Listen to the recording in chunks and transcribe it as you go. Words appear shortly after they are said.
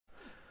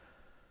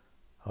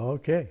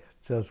Okay, it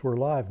says we're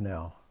live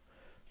now.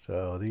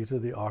 So these are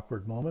the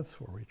awkward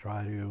moments where we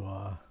try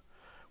to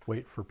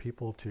wait for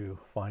people to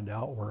find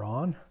out we're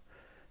on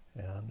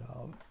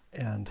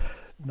and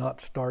not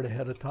start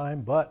ahead of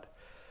time, but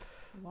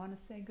We want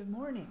to say good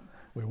morning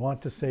we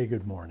want to say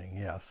good morning.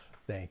 Yes,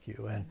 thank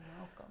you. and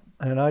welcome.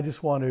 And I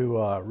just want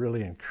to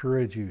really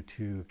encourage you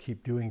to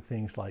keep doing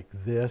things like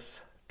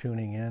this,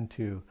 tuning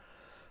into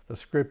the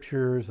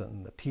scriptures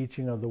and the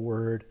teaching of the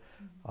word.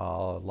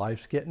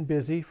 Life's getting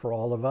busy for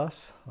all of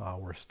us.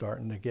 We're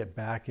starting to get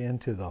back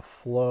into the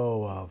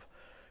flow of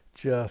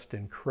just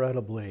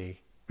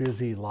incredibly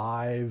busy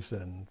lives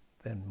and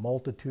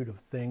multitude of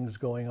things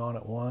going on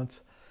at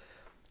once.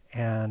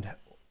 And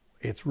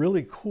it's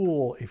really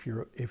cool if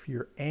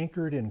you're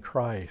anchored in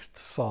Christ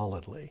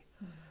solidly.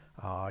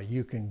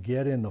 You can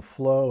get in the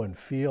flow and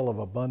feel of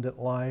abundant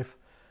life,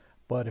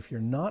 but if you're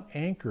not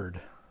anchored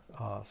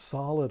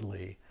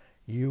solidly,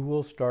 you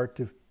will start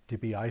to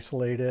be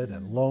isolated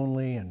and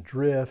lonely and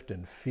drift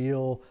and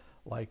feel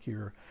like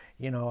you're,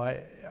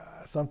 I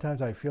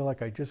sometimes I feel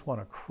like I just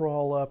want to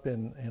crawl up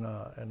in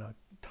a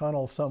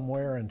tunnel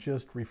somewhere and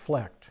just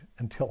reflect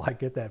until I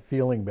get that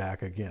feeling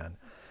back again.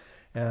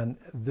 And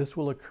this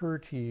will occur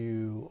to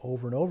you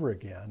over and over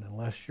again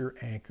unless you're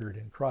anchored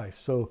in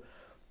Christ. So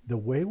the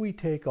way we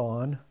take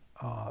on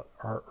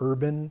our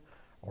urban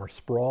or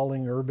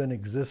sprawling urban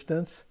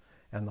existence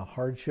and the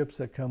hardships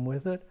that come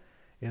with it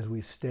is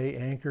we stay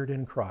anchored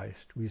in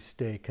Christ. We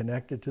stay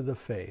connected to the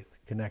faith,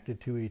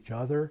 connected to each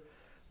other.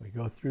 We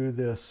go through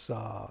this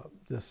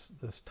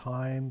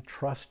time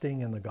trusting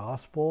in the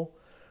gospel.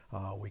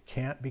 We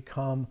can't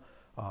become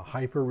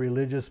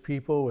hyper-religious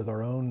people with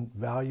our own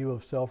value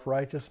of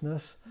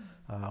self-righteousness.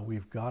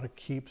 We've got to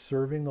keep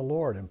serving the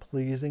Lord and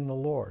pleasing the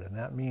Lord. And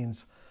that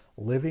means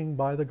living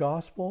by the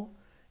gospel,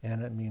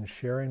 and it means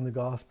sharing the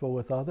gospel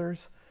with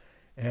others.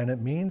 And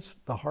it means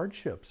the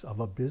hardships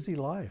of a busy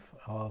life,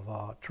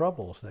 of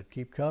troubles that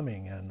keep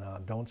coming and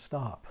don't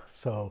stop.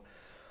 So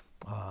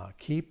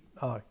keep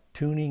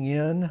tuning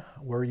in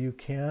where you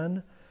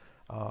can.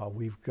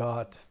 We've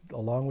got,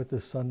 along with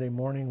this Sunday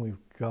morning,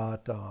 we've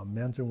got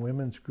men's and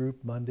women's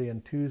group Monday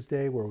and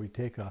Tuesday where we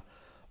take a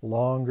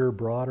longer,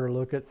 broader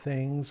look at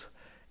things.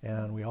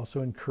 And we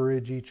also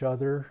encourage each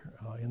other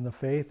in the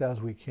faith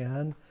as we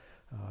can,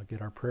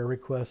 get our prayer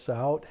requests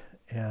out.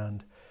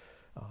 And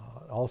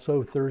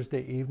also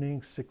Thursday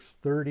evening,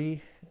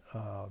 6:30,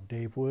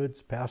 Dave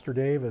Woods, Pastor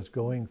Dave, is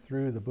going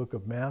through the book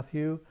of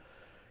Matthew.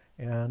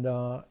 And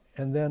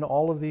then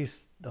all of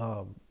these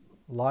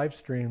live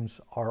streams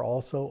are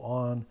also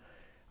on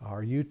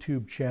our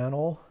YouTube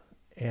channel,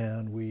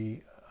 and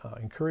we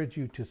encourage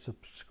you to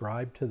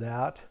subscribe to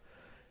that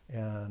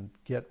and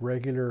get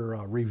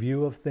regular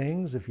review of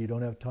things if you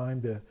don't have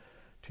time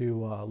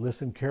to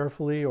listen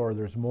carefully, or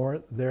there's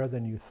more there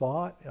than you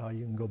thought.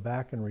 You can go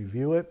back and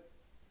review it.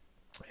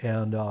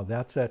 And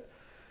that's at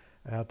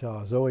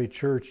Zoe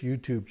Church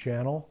YouTube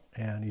channel.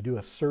 And you do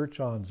a search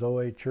on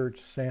Zoe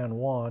Church San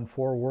Juan,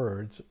 4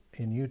 words,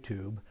 in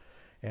YouTube.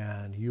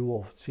 And you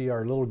will see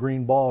our little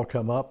green ball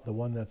come up, the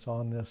one that's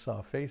on this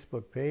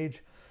Facebook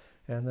page.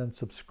 And then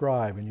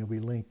subscribe, and you'll be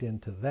linked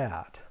into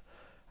that.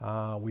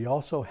 We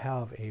also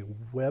have a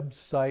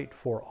website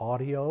for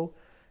audio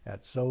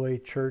at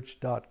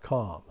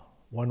zoechurch.com.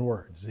 One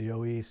word,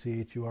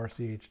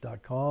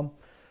 zoechurch.com.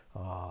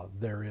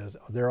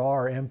 There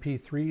are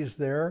MP3s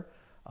there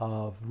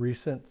of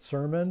recent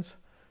sermons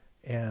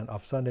and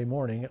of Sunday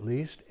morning at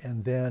least,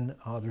 and then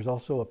there's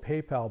also a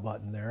PayPal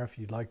button there if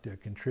you'd like to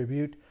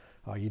contribute.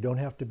 You don't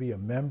have to be a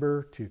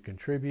member to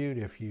contribute.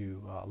 If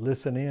you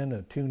listen in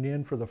and tune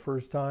in for the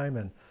first time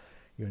and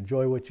you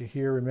enjoy what you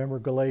hear, remember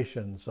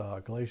Galatians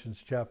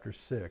chapter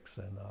 6,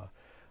 and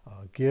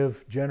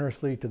give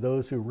generously to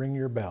those who ring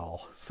your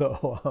bell.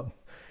 So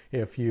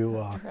if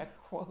you Direct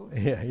quote.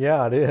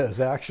 yeah, it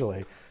is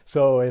actually.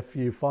 So if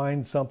you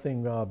find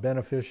something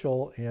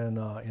beneficial in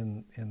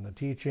the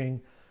teaching,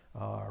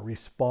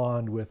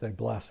 respond with a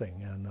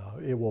blessing, and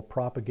it will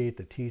propagate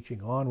the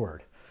teaching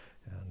onward.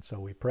 And so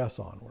we press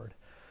onward.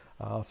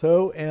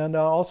 Also, I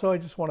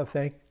just want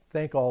to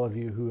thank all of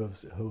you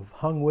who've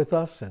hung with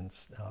us and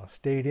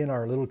stayed in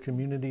our little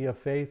community of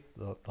faith,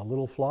 the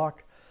little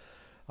flock,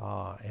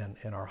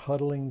 and are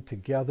huddling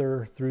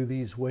together through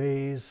these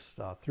ways,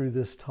 through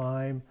this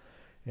time.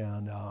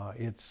 And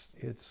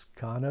it's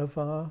kind of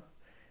like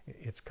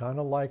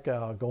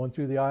going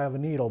through the eye of a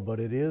needle, but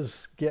it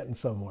is getting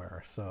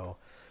somewhere. So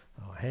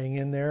hang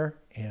in there,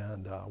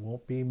 and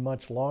won't be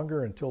much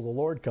longer until the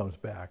Lord comes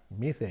back,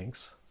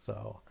 methinks.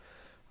 So,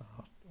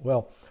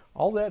 well,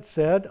 all that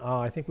said,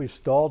 I think we've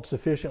stalled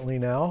sufficiently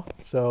now.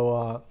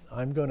 So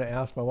I'm going to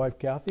ask my wife,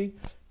 Kathy,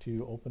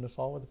 to open us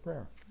all with a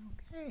prayer.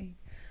 Okay,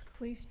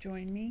 please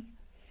join me.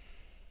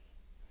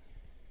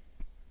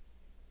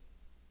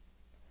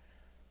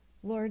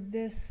 Lord,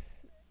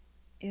 this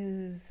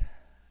is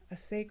a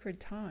sacred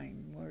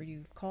time where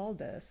you've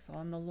called us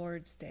on the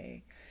Lord's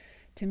Day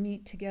to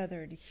meet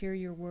together, to hear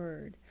your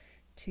word,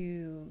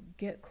 to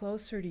get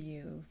closer to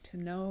you, to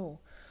know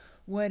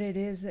what it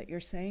is that you're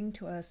saying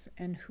to us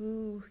and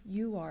who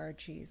you are,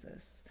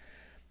 Jesus.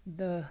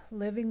 the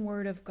living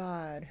Word of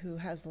God who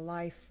has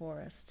life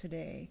for us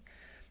today.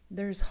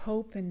 There's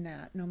hope in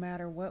that, no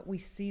matter what we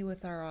see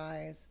with our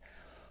eyes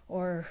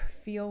or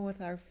feel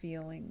with our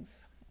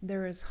feelings.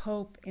 There is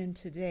hope in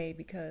today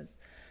because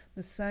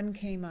the sun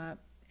came up,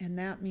 and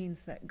that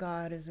means that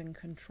God is in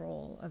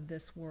control of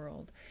this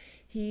world.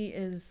 He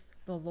is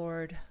the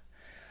Lord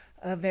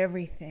of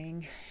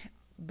everything,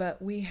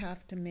 but we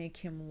have to make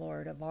him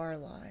Lord of our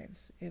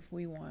lives if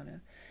we want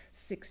to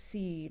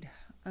succeed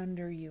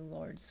under you,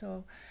 Lord.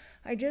 So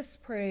I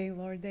just pray,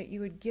 Lord, that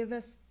you would give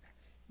us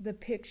the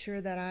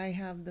picture that I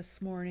have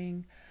this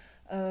morning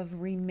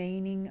of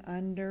remaining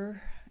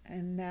under,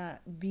 and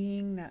that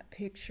being that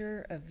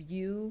picture of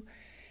you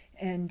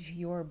and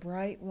your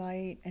bright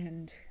light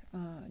and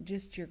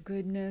just your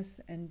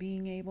goodness, and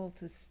being able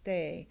to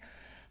stay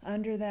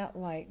under that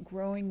light,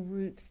 growing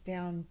roots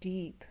down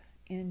deep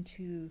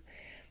into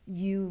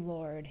you,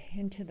 Lord,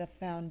 into the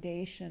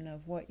foundation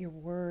of what your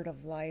word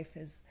of life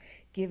is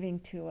giving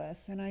to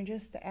us. And I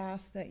just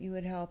ask that you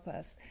would help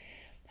us.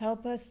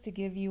 Help us to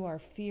give you our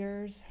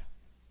fears,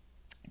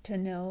 to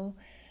know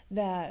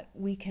that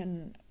we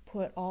can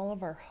put all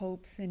of our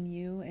hopes in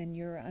you and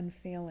your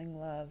unfailing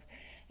love,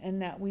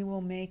 and that we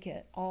will make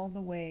it all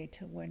the way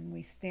to when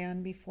we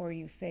stand before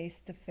you face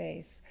to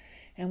face.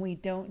 And we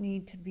don't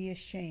need to be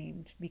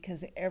ashamed,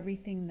 because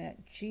everything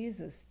that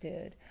Jesus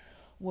did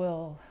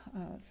will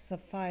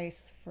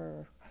suffice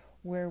for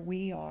where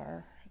we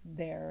are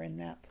there in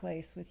that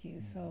place with you.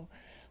 So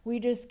we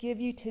just give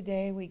you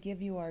today, we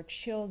give you our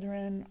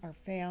children, our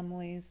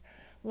families,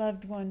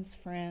 loved ones,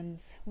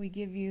 friends. We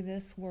give you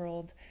this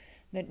world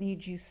that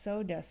needs you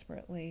so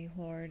desperately,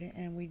 Lord,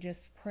 and we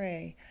just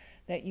pray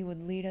that you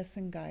would lead us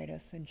and guide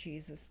us in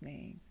Jesus'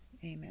 name.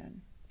 Amen.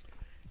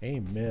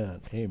 Amen.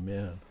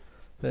 Amen.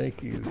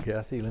 Thank you,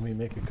 Kathy. Let me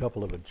make a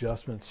couple of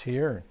adjustments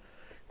here and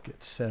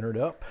get centered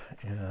up,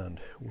 and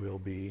we'll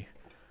be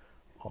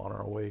on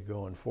our way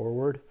going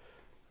forward.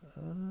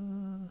 Okay,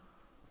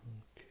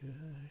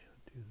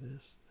 do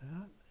this,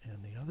 that, and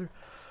the other.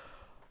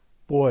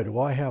 Boy, do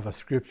I have a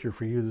scripture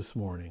for you this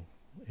morning.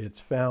 It's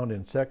found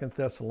in 2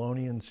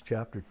 Thessalonians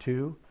chapter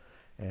 2,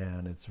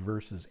 and it's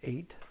verses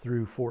 8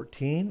 through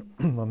 14.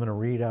 I'm going to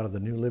read out of the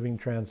New Living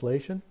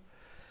Translation.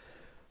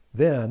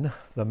 Then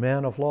the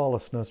man of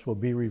lawlessness will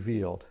be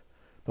revealed,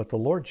 but the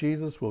Lord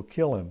Jesus will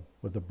kill him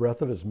with the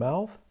breath of his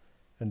mouth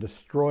and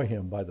destroy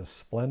him by the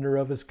splendor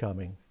of his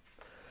coming.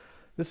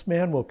 This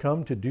man will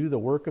come to do the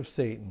work of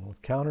Satan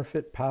with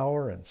counterfeit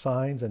power and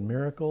signs and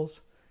miracles.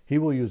 He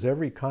will use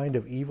every kind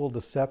of evil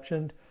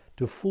deception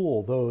to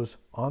fool those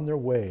on their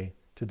way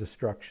to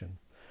destruction,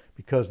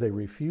 because they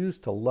refuse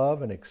to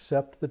love and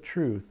accept the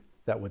truth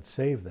that would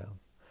save them.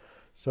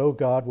 So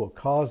God will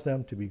cause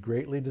them to be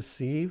greatly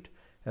deceived,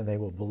 and they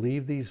will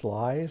believe these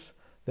lies.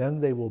 Then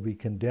they will be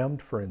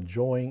condemned for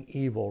enjoying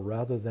evil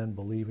rather than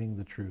believing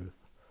the truth.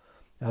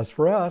 As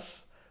for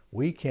us,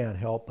 we can't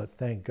help but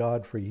thank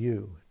God for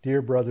you,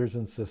 dear brothers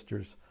and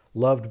sisters,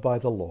 loved by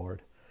the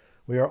Lord.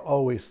 We are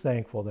always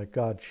thankful that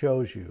God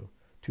chose you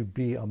to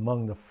be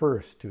among the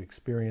first to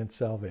experience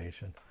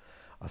salvation,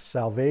 a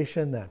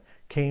salvation that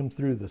came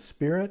through the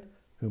Spirit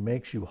who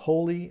makes you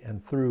holy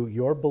and through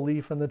your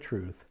belief in the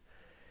truth.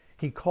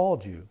 He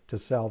called you to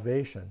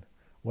salvation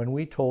when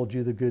we told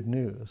you the good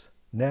news.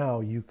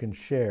 Now you can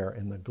share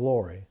in the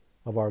glory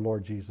of our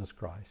Lord Jesus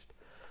Christ.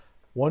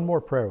 One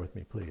more prayer with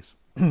me, please.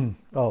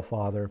 Oh,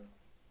 Father,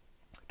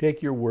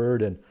 take your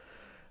word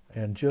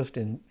and just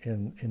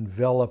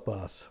envelop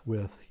us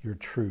with your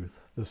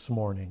truth this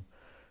morning.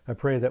 I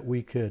pray that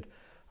we could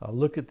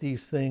look at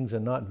these things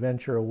and not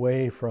venture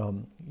away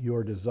from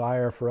your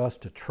desire for us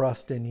to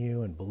trust in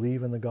you and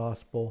believe in the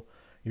gospel.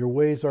 Your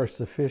ways are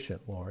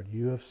sufficient, Lord.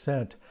 You have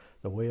sent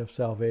the way of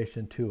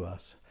salvation to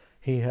us.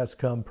 He has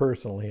come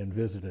personally and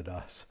visited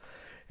us.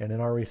 And in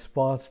our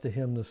response to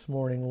him this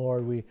morning,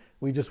 Lord,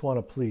 we just want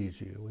to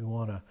please you. We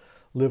want to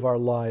live our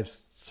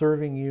lives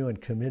serving you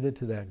and committed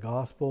to that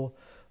gospel.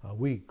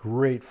 We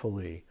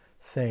gratefully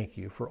thank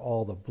you for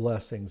all the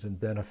blessings and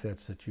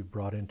benefits that you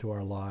brought into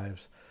our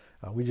lives.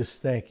 We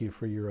just thank you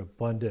for your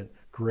abundant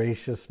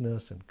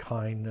graciousness and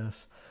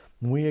kindness.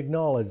 And we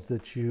acknowledge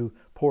that you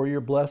pour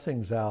your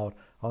blessings out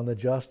on the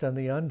just and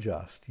the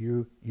unjust.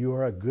 You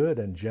are a good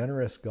and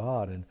generous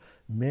God, and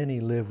many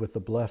live with the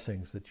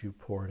blessings that you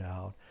poured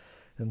out.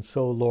 And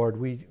so, Lord,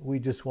 we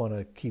just want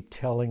to keep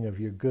telling of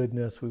your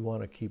goodness. We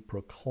want to keep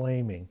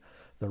proclaiming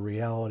the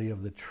reality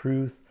of the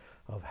truth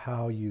of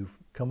how you've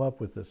come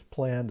up with this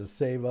plan to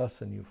save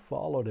us, and you've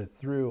followed it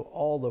through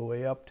all the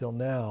way up till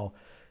now.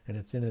 And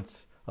it's in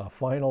its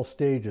final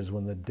stages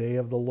when the day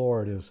of the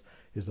Lord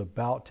is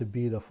about to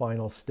be the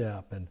final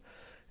step.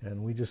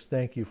 And we just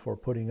thank you for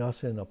putting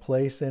us in a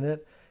place in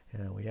it,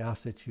 and we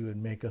ask that you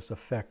would make us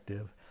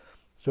effective.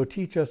 So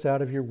teach us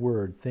out of your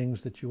word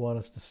things that you want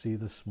us to see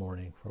this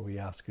morning, for we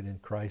ask it in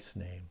Christ's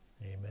name.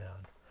 Amen.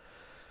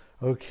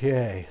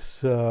 Okay,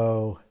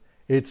 so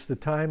it's the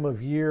time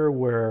of year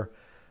where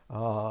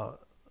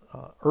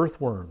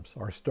earthworms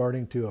are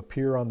starting to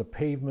appear on the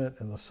pavement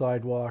and the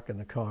sidewalk and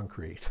the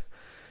concrete.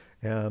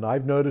 And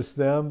I've noticed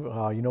them.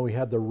 You know, we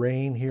had the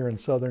rain here in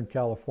Southern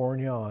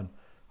California on,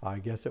 I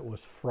guess it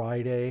was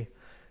Friday,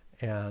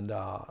 and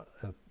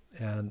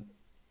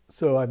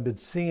so I've been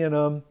seeing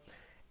them,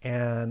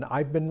 and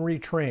I've been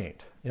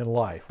retrained in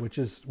life, which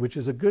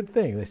is a good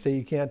thing. They say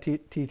you can't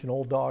teach an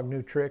old dog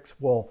new tricks.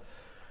 Well,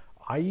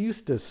 I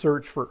used to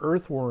search for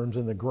earthworms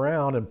in the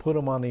ground and put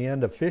them on the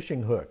end of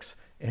fishing hooks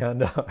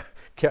and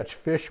catch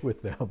fish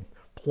with them,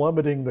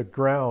 plummeting the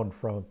ground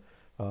from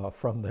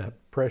that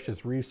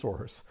precious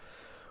resource.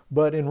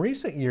 But in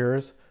recent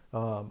years,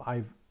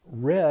 I've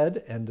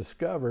read and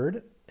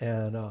discovered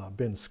and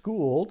been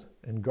schooled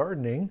in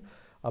gardening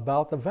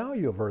about the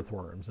value of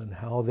earthworms and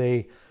how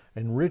they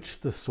enrich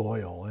the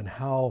soil and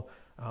how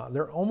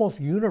they're almost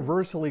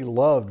universally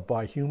loved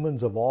by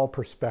humans of all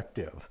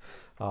perspective,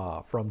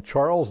 from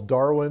Charles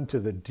Darwin to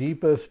the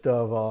deepest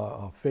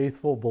of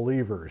faithful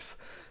believers.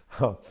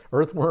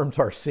 Earthworms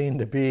are seen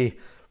to be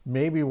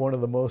maybe one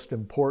of the most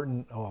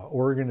important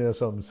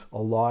organisms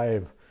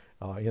alive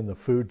in the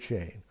food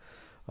chain.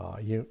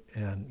 You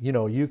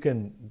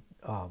can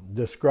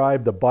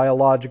describe the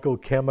biological,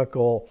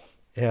 chemical,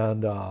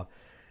 and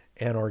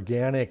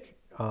organic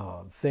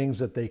things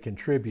that they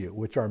contribute,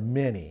 which are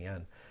many,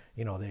 and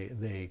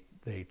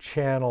they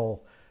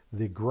channel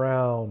the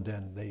ground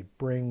and they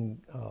bring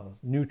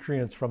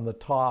nutrients from the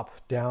top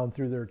down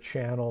through their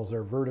channels,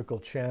 their vertical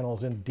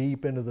channels, and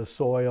deep into the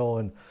soil,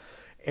 and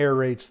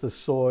aerates the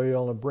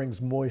soil and brings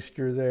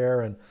moisture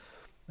there, and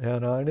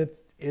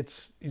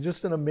it's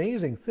just an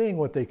amazing thing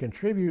what they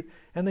contribute.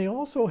 And they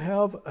also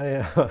have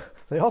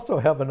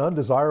an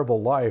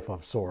undesirable life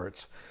of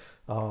sorts.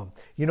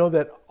 You know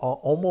that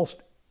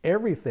almost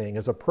everything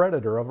is a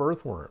predator of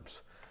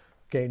earthworms.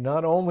 Okay,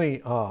 not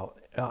only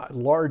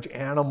large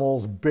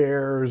animals,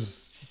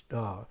 bears,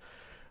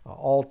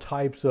 all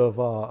types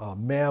of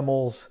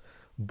mammals,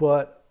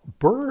 but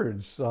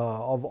birds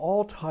of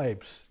all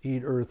types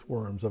eat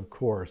earthworms, of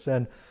course,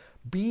 and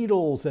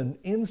beetles and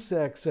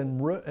insects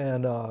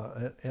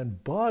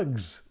and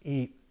bugs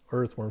eat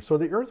earthworms. So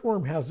the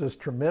earthworm has this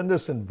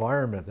tremendous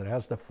environment that it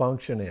has to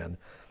function in,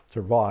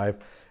 survive,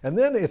 and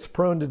then it's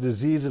prone to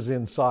diseases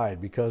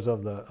inside because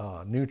of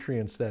the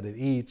nutrients that it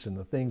eats and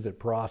the things it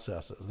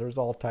processes. There's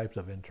all types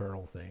of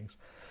internal things.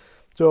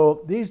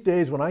 So these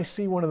days when I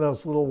see one of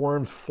those little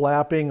worms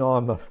flapping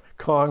on the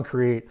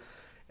concrete,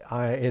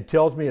 it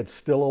tells me it's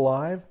still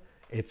alive.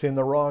 It's in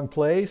the wrong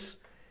place.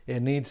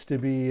 It needs to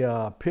be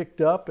picked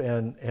up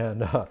and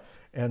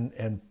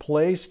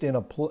placed in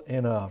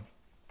a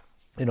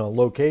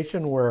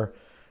location where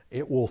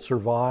it will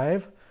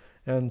survive.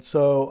 And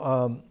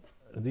so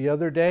the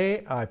other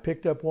day I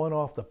picked up one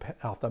off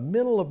the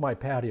middle of my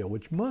patio,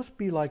 which must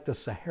be like the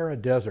Sahara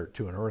Desert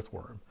to an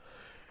earthworm.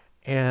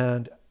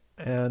 And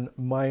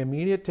my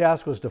immediate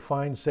task was to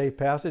find safe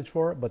passage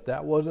for it, but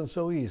that wasn't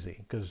so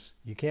easy because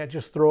you can't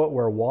just throw it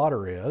where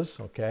water is,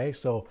 okay?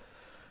 So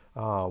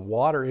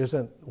water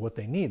isn't what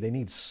they need. They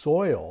need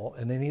soil,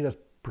 and they need a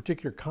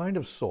particular kind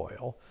of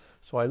soil.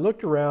 So I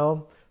looked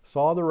around,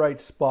 saw the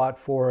right spot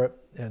for it,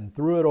 and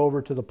threw it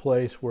over to the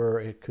place where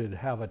it could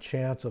have a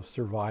chance of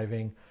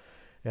surviving.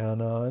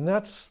 And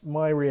that's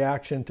my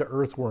reaction to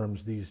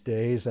earthworms these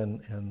days.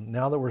 And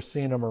now that we're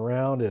seeing them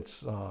around,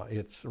 it's a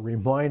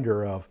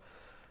reminder of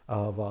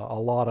a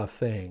lot of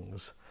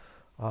things.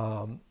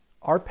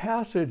 Our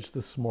passage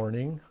this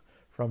morning,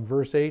 from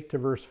verse 8 to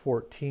verse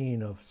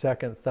 14 of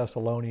 2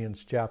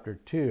 Thessalonians chapter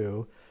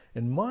 2,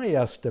 in my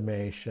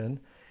estimation,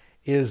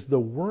 is the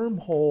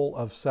wormhole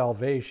of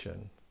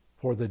salvation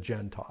for the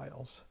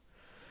Gentiles.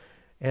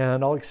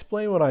 And I'll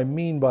explain what I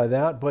mean by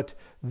that, but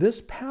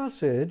this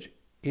passage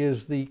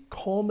is the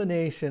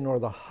culmination or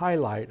the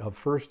highlight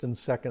of 1st and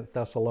 2nd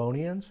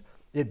Thessalonians.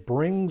 It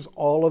brings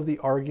all of the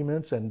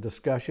arguments and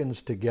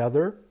discussions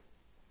together.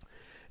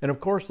 And of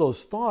course,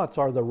 those thoughts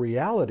are the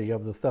reality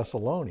of the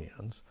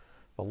Thessalonians,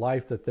 the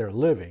life that they're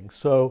living.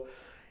 So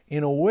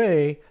in a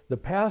way, the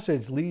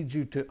passage leads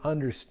you to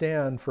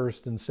understand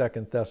 1st and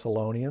 2nd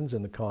Thessalonians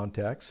in the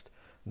context.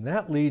 And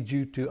that leads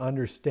you to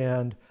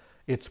understand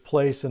its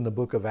place in the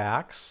book of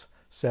Acts,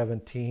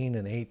 17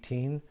 and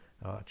 18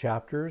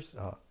 chapters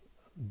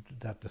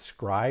that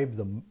describe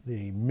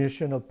the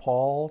mission of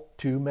Paul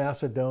to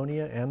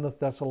Macedonia and the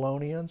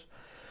Thessalonians.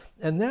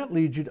 And that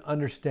leads you to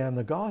understand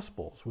the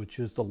Gospels, which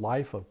is the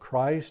life of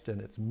Christ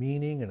and its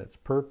meaning and its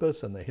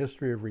purpose and the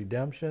history of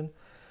redemption.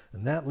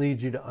 And that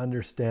leads you to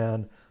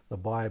understand the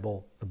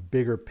Bible, the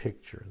bigger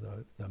picture,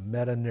 the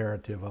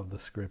meta-narrative of the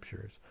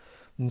Scriptures.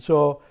 And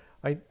so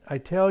I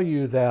tell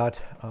you that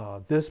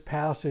this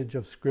passage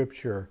of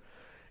Scripture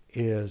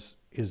is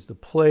the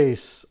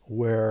place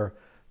where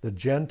the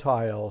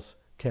Gentiles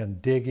can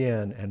dig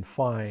in and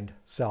find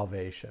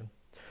salvation.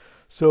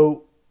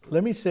 So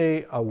let me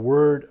say a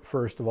word,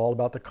 first of all,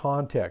 about the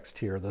context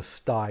here, the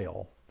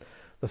style.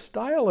 The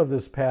style of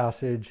this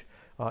passage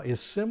is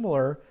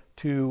similar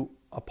to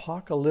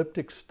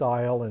apocalyptic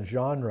style and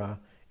genre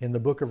in the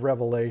book of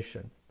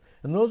Revelation.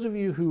 And those of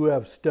you who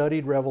have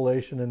studied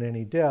Revelation in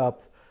any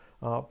depth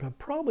have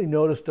probably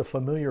noticed a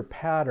familiar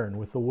pattern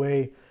with the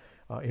way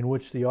in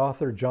which the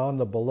author, John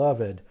the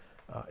Beloved,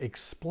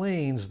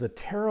 explains the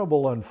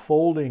terrible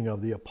unfolding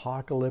of the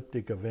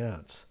apocalyptic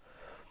events.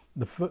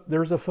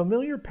 There's a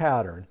familiar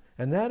pattern,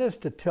 and that is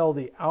to tell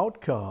the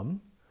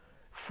outcome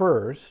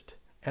first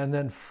and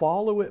then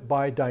follow it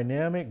by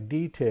dynamic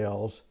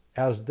details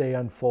as they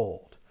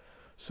unfold.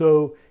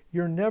 So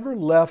you're never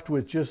left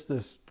with just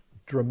this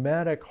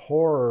dramatic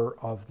horror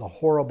of the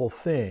horrible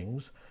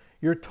things.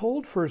 You're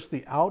told first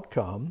the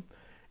outcome,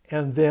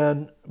 and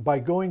then by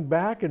going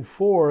back and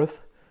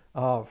forth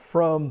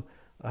from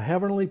a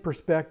heavenly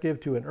perspective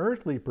to an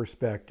earthly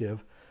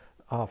perspective,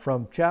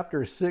 from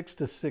chapter 6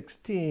 to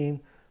 16,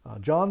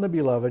 John the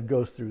Beloved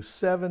goes through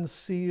 7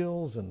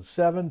 seals and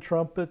 7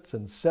 trumpets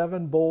and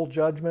 7 bowl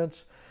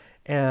judgments,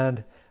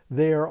 and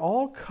they are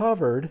all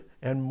covered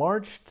and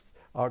marched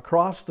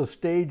across the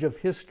stage of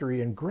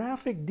history in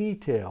graphic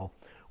detail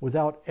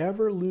without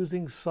ever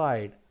losing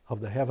sight of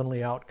the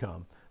heavenly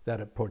outcome that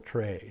it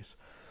portrays.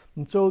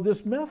 And so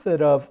this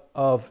method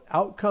of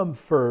outcome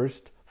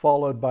first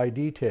followed by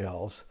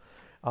details,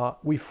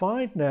 we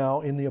find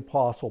now in the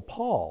Apostle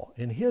Paul,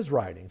 in his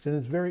writings, in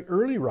his very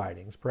early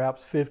writings,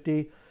 perhaps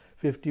 50,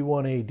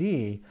 51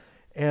 AD.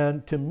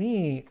 And to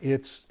me,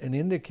 it's an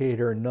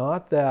indicator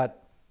not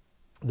that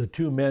the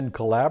two men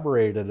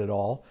collaborated at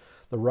all.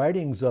 The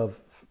writings of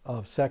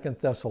 2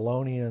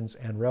 Thessalonians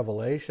and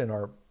Revelation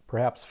are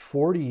perhaps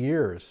 40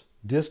 years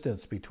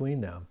distance between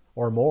them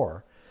or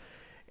more.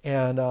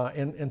 And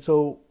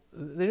so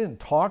they didn't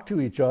talk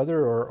to each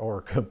other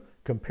or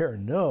compare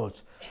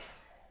notes,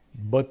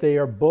 but they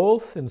are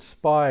both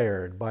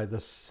inspired by the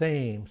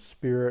same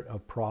spirit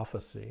of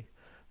prophecy,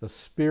 the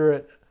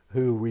Spirit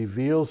who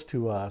reveals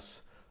to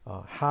us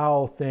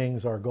how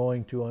things are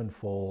going to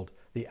unfold,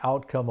 the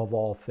outcome of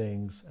all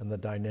things, and the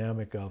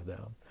dynamic of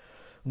them.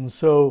 And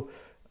so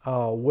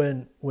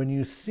when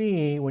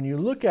you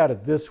look at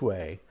it this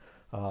way,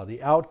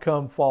 the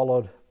outcome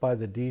followed by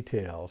the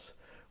details,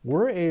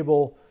 we're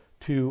able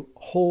to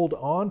hold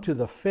on to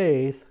the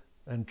faith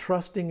and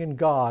trusting in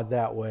God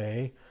that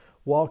way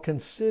while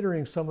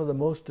considering some of the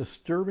most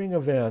disturbing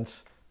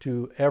events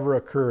to ever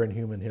occur in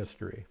human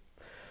history.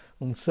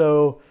 And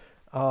so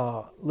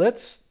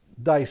let's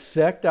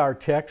dissect our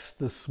text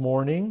this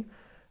morning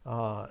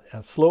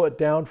and slow it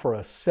down for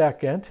a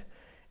second.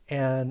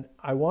 And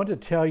I want to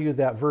tell you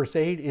that verse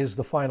 8 is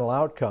the final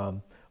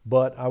outcome,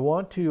 but I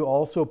want to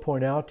also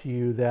point out to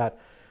you that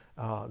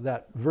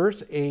that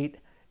verse 8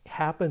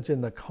 happens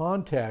in the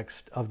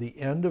context of the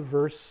end of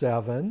verse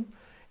 7,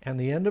 and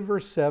the end of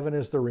verse 7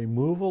 is the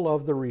removal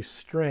of the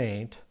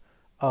restraint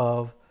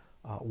of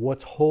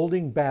what's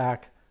holding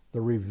back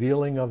the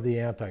revealing of the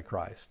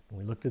Antichrist.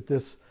 We looked at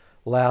this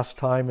last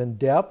time in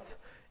depth,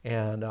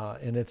 and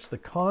it's the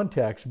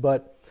context,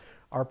 but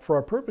for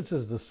our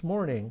purposes this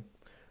morning,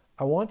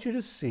 I want you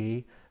to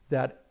see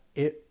that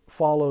it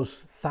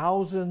follows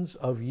thousands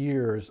of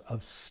years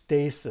of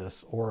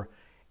stasis or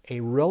a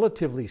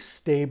relatively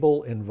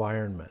stable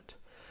environment.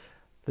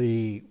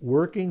 The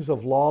workings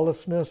of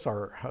lawlessness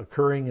are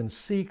occurring in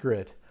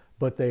secret,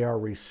 but they are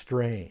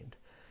restrained.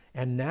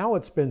 And now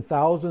it's been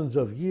thousands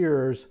of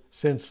years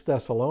since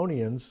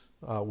Thessalonians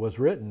was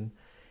written,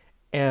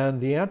 and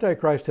the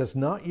Antichrist has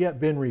not yet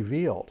been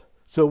revealed.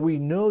 So we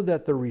know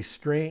that the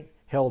restraint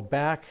held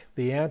back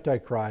the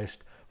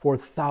Antichrist for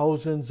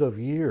thousands of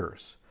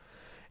years.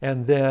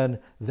 And then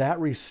that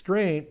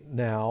restraint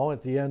now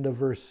at the end of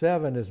verse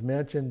 7 is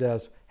mentioned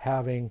as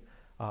having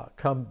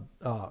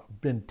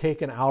been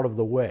taken out of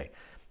the way.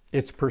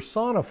 It's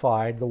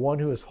personified. The one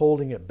who is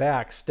holding it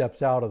back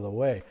steps out of the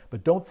way.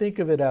 But don't think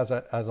of it as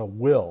a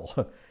will.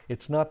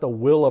 It's not the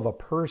will of a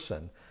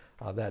person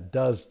that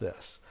does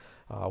this.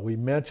 We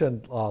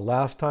mentioned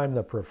last time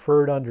the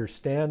preferred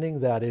understanding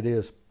that it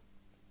is,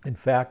 in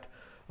fact,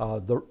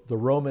 the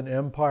Roman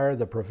Empire,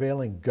 the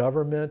prevailing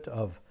government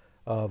of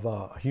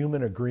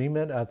human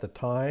agreement at the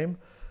time,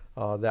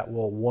 that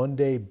will one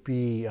day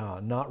be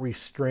not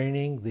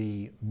restraining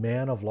the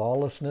man of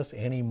lawlessness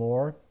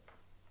anymore.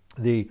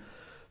 The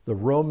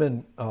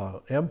Roman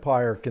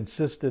Empire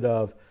consisted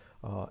of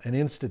an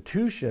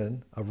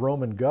institution of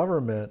Roman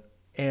government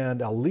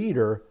and a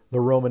leader, the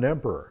Roman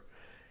Emperor.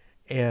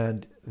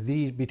 And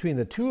between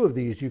the two of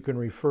these, you can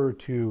refer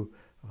to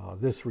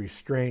this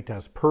restraint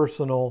as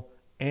personal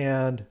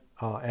and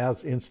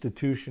as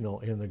institutional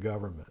in the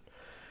government.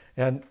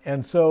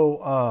 And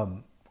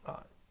so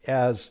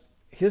as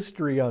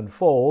history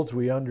unfolds,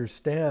 we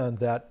understand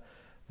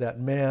that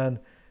man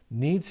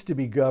needs to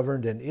be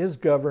governed and is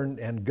governed,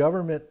 and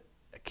government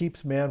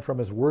keeps man from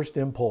his worst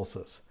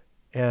impulses.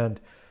 And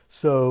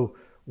so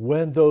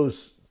when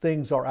those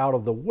things are out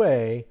of the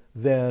way,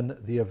 then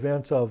the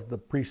events of the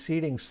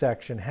preceding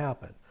section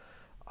happen.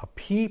 A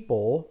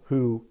people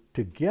who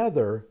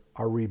together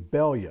are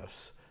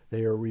rebellious.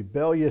 They are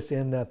rebellious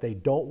in that they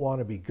don't want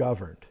to be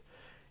governed.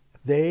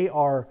 They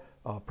are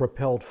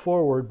propelled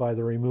forward by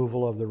the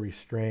removal of the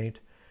restraint,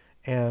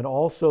 and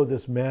also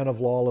this man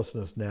of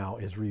lawlessness now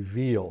is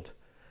revealed.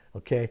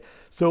 Okay,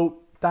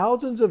 so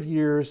thousands of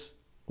years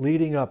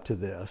leading up to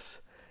this,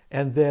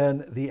 and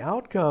then the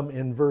outcome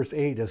in verse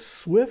 8 is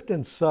swift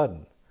and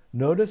sudden.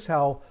 Notice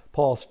how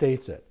Paul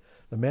states it.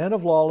 The man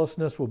of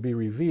lawlessness will be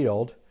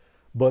revealed,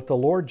 but the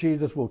Lord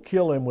Jesus will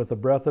kill him with the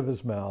breath of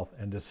his mouth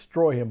and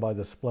destroy him by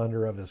the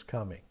splendor of his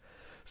coming.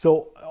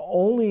 So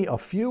only a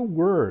few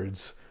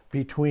words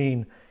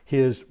between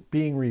his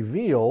being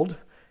revealed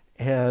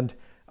and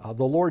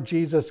the Lord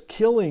Jesus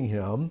killing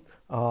him,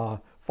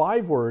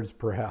 5 words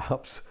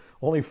perhaps,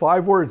 only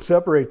 5 words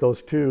separate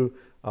those two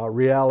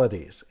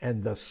realities.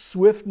 And the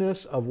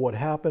swiftness of what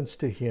happens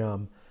to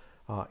him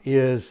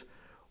is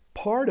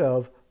part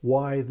of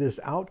why this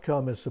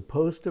outcome is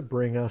supposed to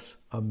bring us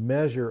a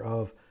measure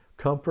of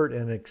comfort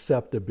and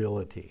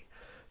acceptability,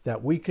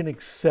 that we can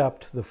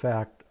accept the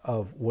fact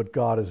of what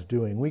God is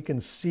doing. We can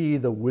see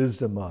the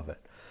wisdom of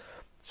it.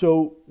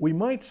 So we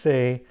might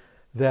say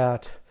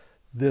that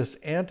this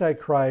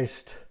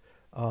Antichrist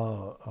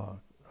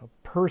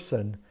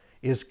person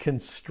is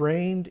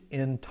constrained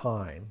in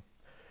time,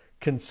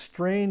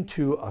 constrained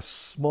to a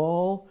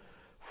small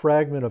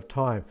fragment of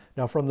time.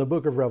 Now, from the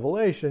book of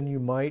Revelation, you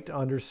might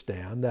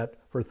understand that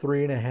for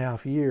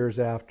 3.5 years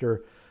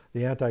after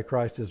the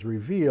Antichrist is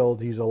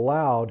revealed, he's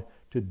allowed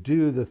to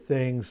do the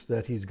things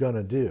that he's going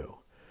to do.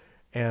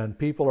 And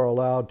people are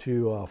allowed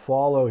to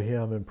follow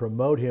him and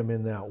promote him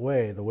in that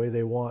way, the way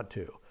they want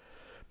to.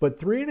 But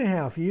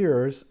 3.5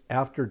 years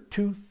after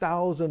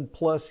 2,000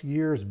 plus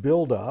years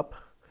buildup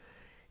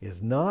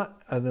is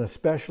not an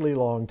especially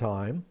long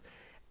time.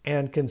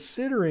 And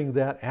considering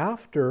that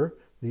after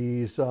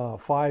these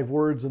 5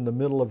 words in the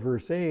middle of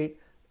verse 8,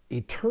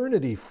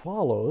 eternity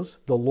follows,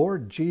 the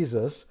Lord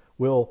Jesus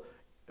will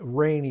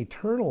reign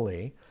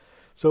eternally.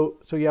 So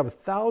you have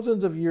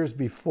thousands of years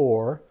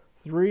before,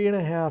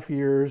 3.5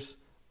 years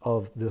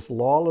of this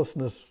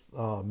lawlessness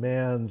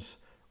man's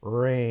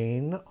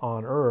reign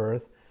on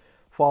earth,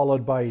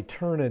 followed by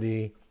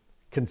eternity.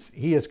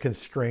 He is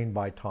constrained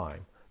by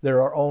time.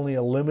 There are only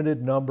a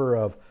limited number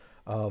of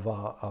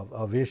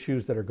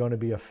issues that are going to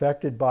be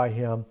affected by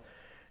him,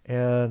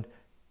 and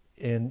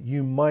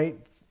you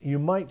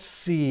might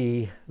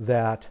see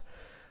that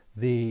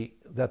the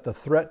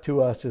threat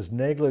to us is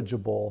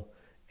negligible,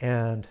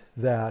 and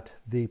that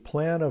the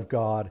plan of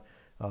God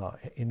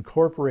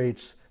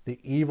incorporates the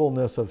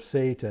evilness of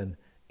Satan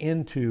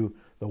into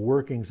the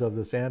workings of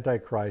this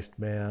Antichrist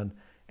man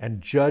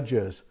and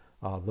judges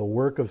the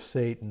work of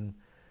Satan,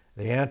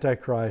 the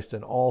Antichrist,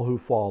 and all who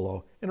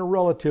follow in a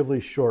relatively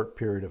short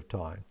period of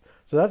time.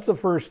 So that's the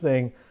first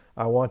thing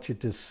I want you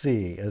to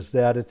see, is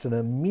that it's an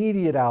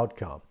immediate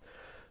outcome.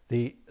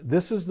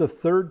 This is the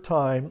 3rd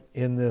time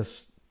in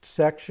this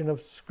section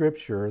of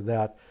Scripture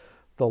that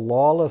the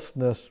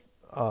lawlessness,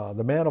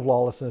 the man of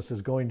lawlessness,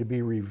 is going to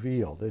be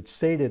revealed. It's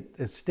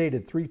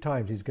stated 3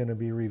 times he's going to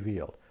be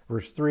revealed.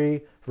 Verse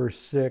 3, verse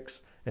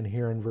 6, and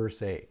here in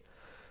verse 8.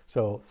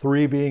 So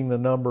 3 being the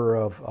number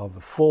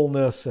of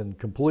fullness and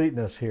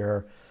completeness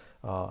here.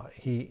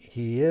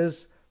 He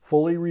is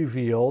fully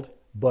revealed,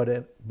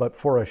 but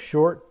for a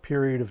short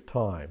period of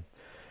time.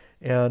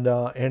 And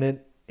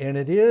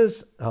it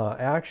is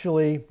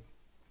actually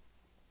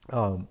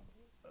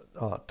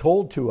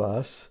told to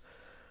us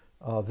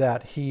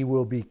that he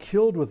will be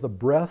killed with the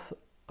breath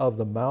of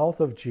the mouth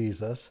of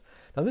Jesus.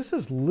 Now this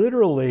is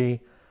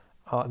literally,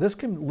 this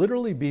can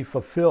literally be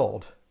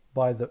fulfilled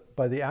by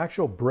the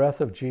actual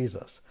breath of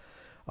Jesus,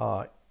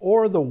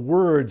 or the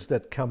words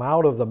that come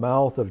out of the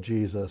mouth of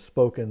Jesus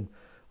spoken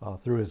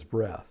through his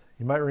breath.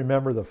 You might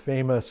remember the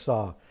famous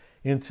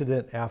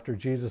incident after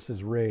Jesus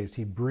is raised.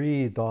 He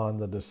breathed on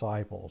the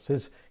disciples.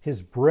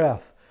 His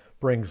breath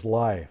brings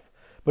life.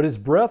 But his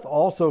breath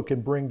also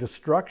can bring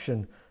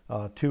destruction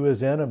to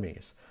his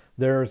enemies.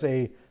 There's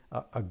a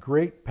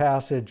great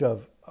passage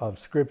of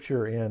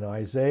Scripture in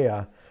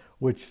Isaiah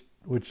which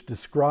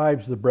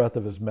describes the breath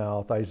of his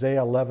mouth.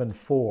 Isaiah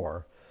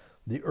 11:4.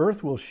 The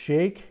earth will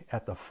shake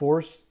at the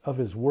force of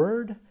his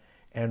word,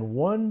 and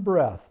one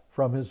breath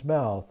from his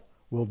mouth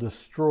will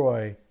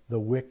destroy the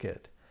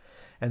wicked.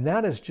 And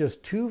that is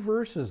just 2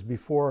 verses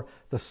before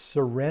the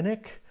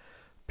Serenic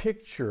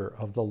picture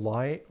of the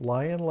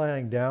lion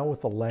lying down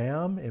with the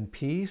lamb in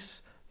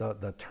peace,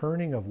 the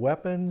turning of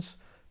weapons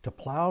to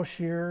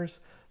plowshares,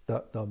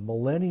 the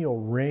millennial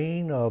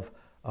reign of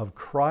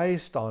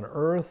Christ on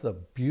earth, the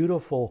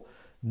beautiful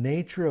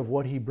nature of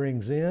what he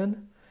brings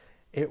in.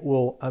 It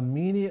will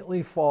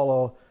immediately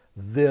follow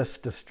this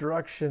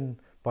destruction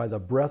by the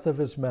breath of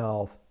his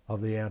mouth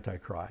of the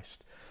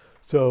Antichrist.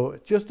 So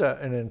just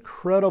an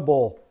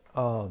incredible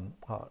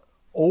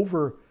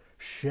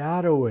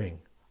overshadowing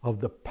of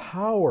the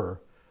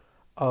power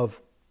of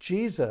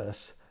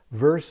Jesus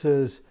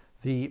versus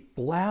the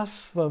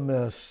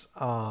blasphemous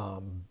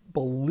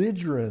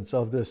belligerence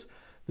of this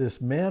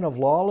man of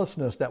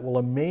lawlessness that will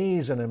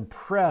amaze and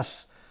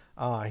impress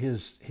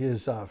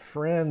his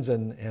friends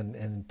and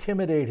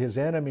intimidate his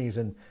enemies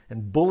and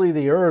bully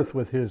the earth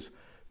with his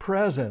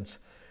presence.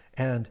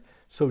 And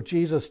so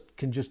Jesus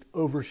can just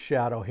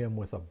overshadow him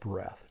with a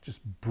breath, just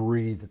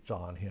breathes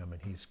on him,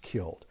 and he's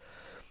killed.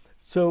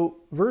 So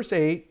verse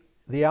 8,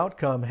 the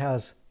outcome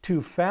has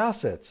 2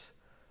 facets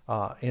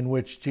in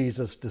which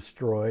Jesus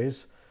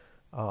destroys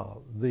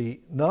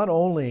not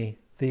only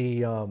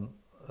the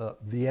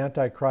the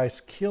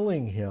Antichrist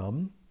killing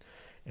him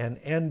and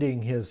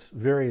ending his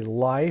very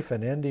life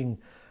and ending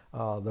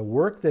the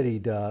work that he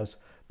does.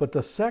 But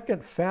the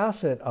second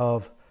facet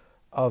of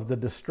the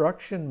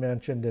destruction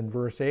mentioned in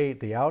verse 8,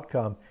 the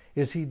outcome,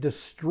 is he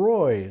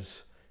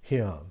destroys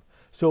him.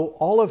 So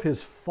all of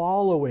his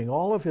following,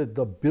 all of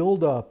the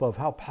buildup of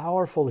how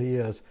powerful he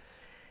is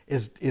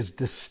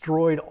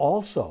destroyed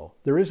also.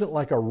 There isn't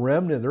like a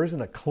remnant, there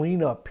isn't a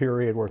cleanup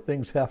period where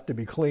things have to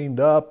be cleaned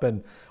up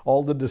and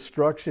all the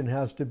destruction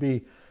has to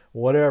be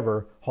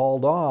whatever,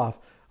 hauled off.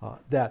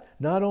 That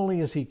not only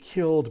is he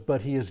killed,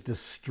 but he is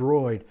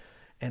destroyed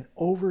and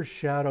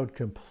overshadowed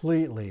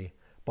completely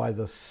by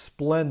the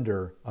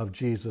splendor of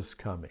Jesus'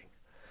 coming.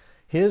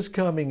 His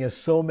coming is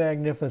so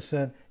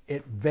magnificent,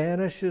 it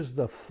vanishes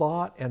the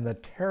thought and the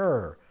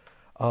terror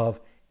of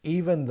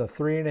even the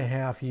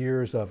 3.5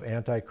 years of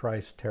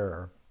Antichrist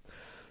terror.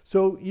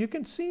 So you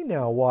can see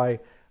now why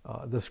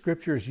the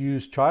scriptures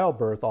use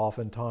childbirth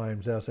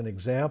oftentimes as an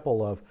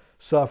example of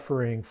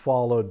suffering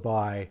followed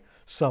by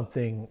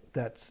something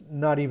that's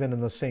not even in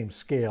the same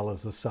scale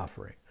as the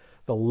suffering.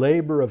 The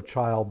labor of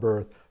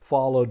childbirth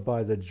followed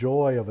by the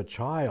joy of a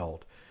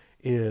child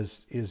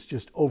is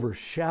just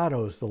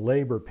overshadows the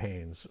labor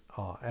pains,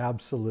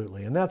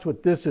 absolutely. And that's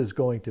what this is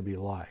going to be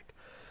like.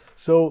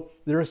 So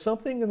there is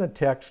something in the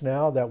text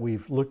now that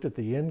we've looked at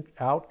the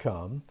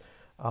outcome.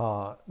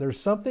 There's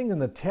something in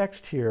the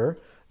text here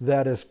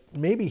that is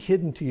maybe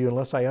hidden to you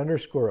unless I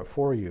underscore it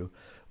for you.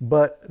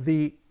 But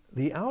the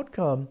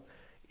outcome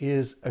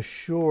is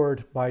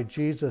assured by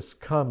Jesus'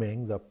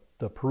 coming, the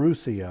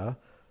parousia,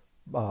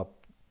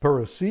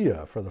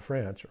 parousia for the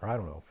French, or I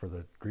don't know, for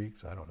the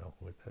Greeks, I don't know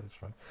what that is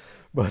from,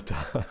 but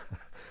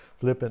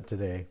flippant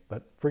today,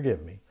 but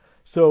forgive me.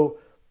 So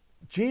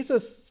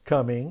Jesus'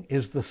 coming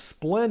is the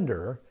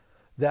splendor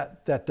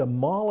that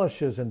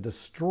demolishes and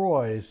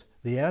destroys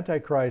the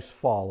Antichrist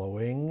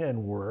following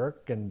and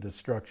work and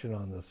destruction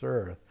on this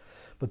earth.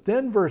 But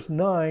then verse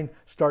 9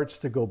 starts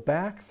to go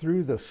back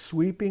through the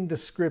sweeping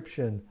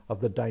description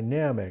of the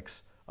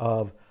dynamics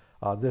of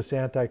this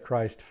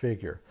Antichrist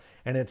figure.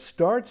 And it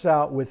starts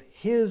out with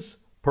his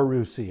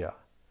parousia,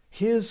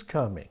 his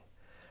coming.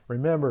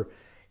 Remember,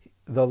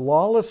 the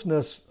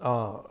lawlessness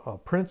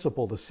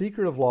principle, the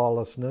secret of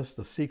lawlessness,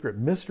 the secret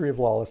mystery of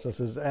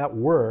lawlessness is at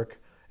work.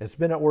 It's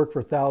been at work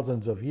for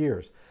thousands of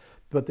years.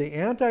 But the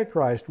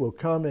Antichrist will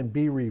come and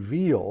be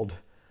revealed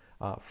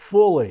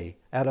fully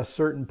at a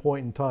certain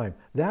point in time.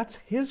 That's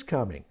his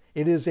coming.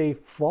 It is a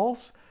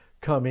false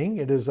coming.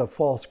 It is a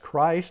false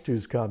Christ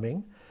who's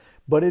coming.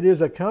 But it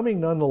is a coming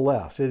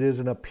nonetheless. It is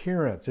an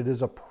appearance. It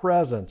is a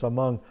presence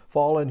among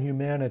fallen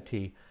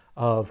humanity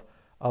of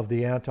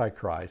the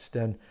Antichrist.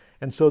 And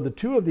so the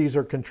two of these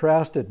are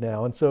contrasted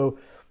now. And so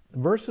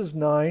verses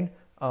 9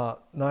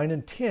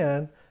 and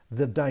 10,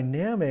 the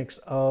dynamics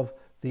of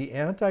the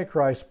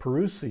Antichrist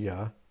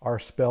parousia are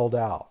spelled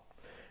out.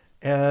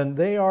 And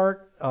they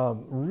are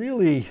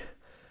really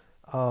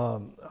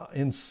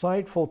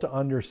insightful to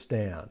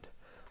understand.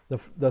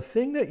 The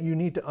thing that you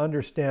need to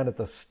understand at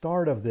the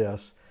start of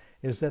this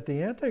is that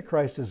the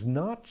Antichrist is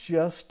not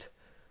just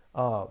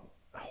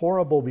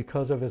horrible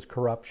because of his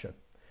corruption.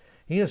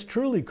 He is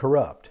truly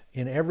corrupt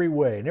in every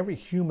way, in every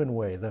human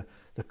way, the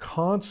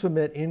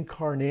consummate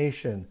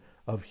incarnation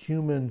of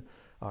human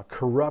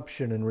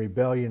corruption and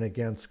rebellion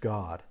against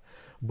God.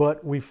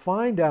 But we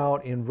find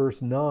out in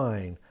verse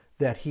 9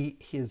 that he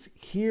is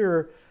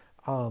here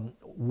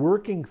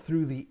working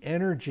through the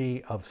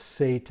energy of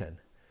Satan,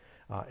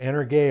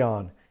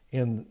 energeon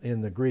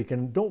in the Greek.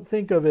 And don't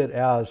think of it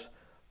as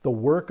the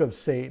work of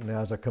Satan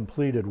as a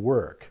completed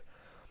work.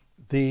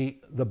 The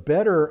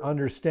better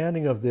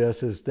understanding of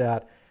this is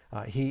that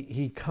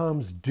he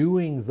comes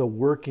doing the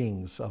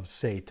workings of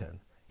Satan.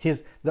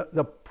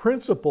 The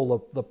principle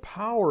of the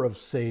power of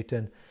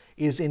Satan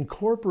is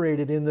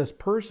incorporated in this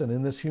person,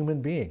 in this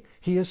human being.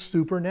 He is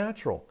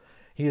supernatural.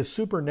 He is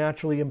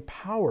supernaturally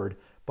empowered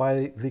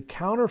by the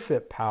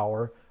counterfeit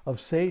power of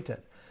Satan.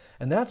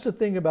 And that's the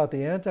thing about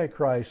the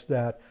Antichrist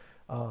that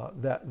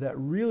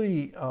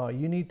really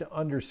you need to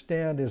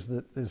understand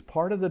is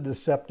part of the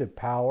deceptive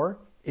power.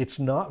 It's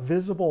not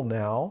visible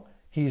now.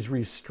 He's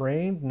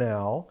restrained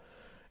now.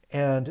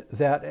 And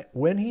that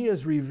when he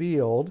is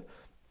revealed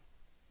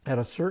at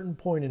a certain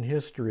point in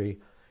history,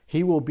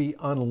 he will be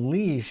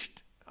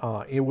unleashed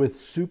with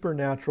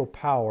supernatural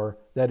power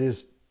that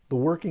is the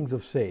workings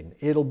of Satan.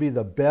 It'll be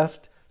the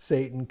best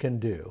Satan can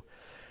do.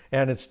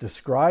 And it's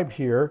described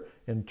here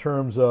in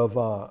terms of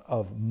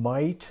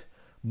might,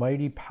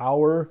 mighty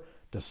power,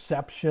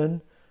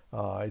 deception.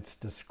 It's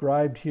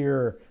described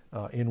here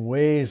in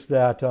ways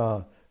that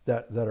are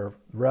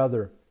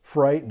rather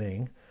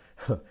frightening,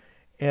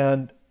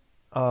 and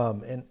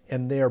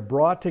they are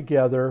brought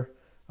together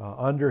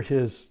under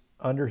his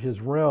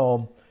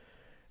realm,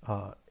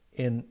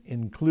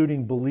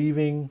 including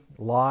believing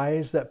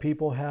lies that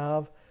people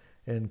have,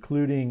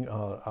 including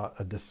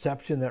a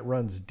deception that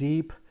runs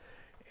deep,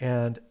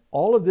 and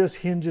all of this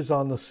hinges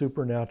on the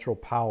supernatural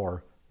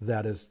power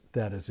that is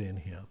in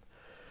him.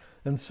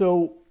 And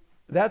so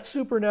that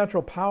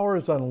supernatural power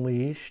is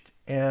unleashed,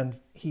 and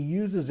he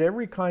uses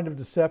every kind of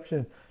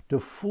deception to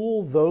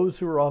fool those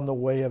who are on the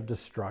way of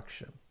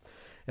destruction.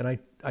 And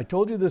I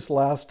told you this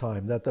last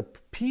time, that the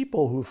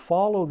people who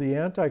follow the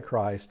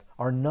Antichrist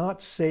are not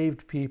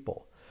saved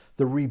people.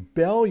 The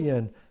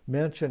rebellion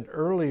mentioned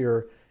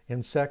earlier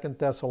in 2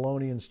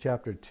 Thessalonians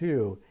chapter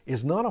 2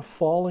 is not a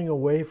falling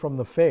away from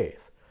the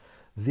faith.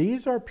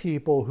 These are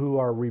people who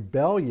are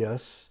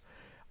rebellious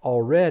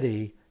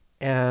already,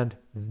 and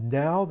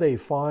now they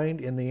find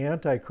in the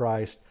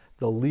Antichrist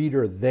the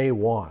leader they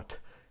want.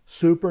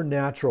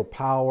 Supernatural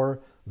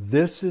power.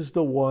 This is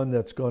the one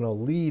that's going to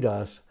lead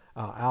us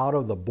out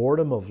of the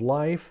boredom of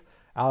life,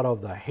 out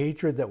of the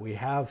hatred that we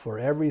have for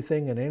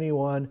everything and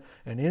anyone,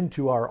 and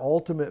into our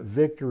ultimate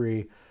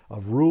victory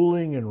of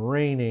ruling and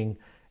reigning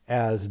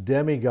as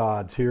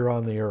demigods here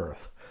on the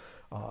earth.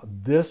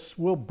 This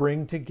will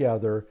bring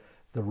together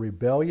the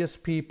rebellious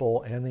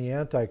people and the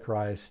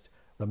Antichrist,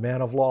 the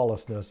man of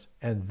lawlessness,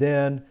 and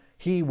then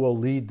he will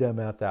lead them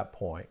at that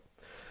point.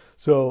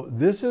 So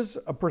this is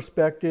a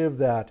perspective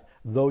that,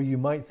 though you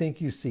might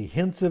think you see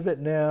hints of it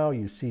now,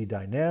 you see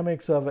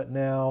dynamics of it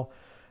now,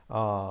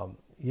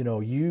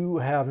 you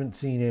haven't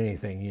seen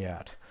anything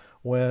yet.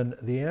 When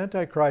the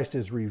Antichrist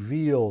is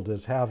revealed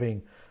as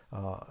having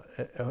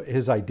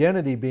his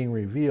identity being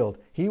revealed,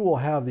 he will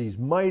have these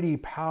mighty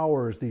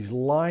powers, these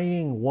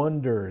lying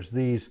wonders,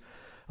 these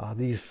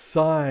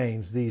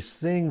signs, these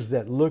things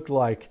that look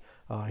like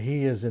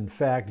he is in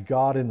fact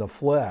God in the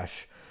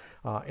flesh.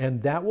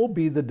 And that will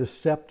be the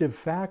deceptive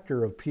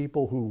factor of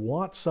people who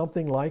want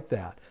something like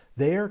that.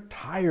 They're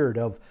tired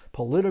of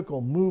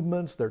political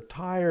movements. They're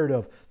tired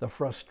of the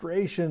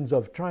frustrations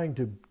of trying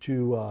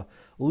to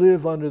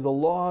live under the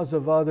laws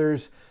of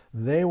others.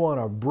 They want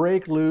to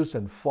break loose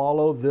and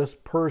follow this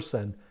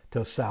person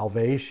to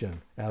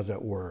salvation, as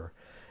it were.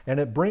 And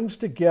it brings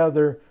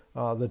together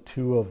the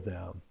two of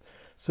them.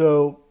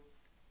 So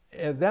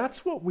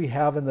that's what we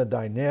have in the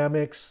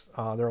dynamics.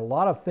 There are a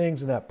lot of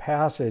things in that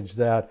passage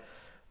that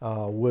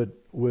would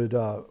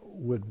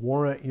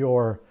warrant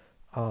your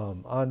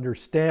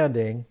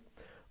understanding.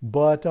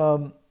 But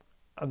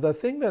the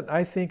thing that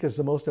I think is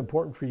the most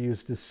important for you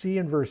is to see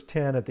in verse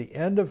 10, at the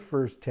end of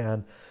verse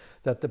 10,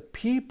 that the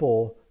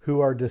people who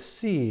are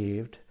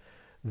deceived,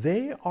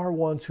 they are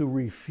ones who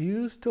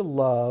refuse to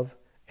love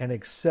and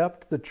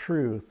accept the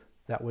truth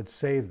that would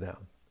save them.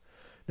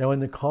 Now,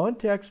 in the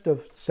context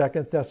of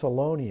 2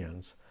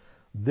 Thessalonians,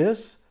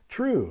 this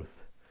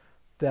truth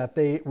that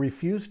they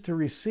refuse to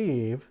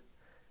receive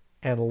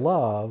and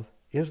love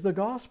is the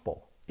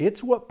gospel.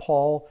 It's what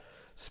Paul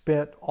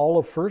spent all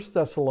of 1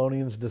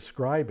 Thessalonians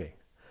describing.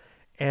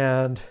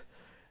 And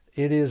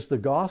it is the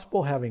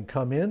gospel having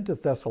come into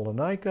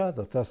Thessalonica,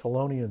 the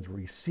Thessalonians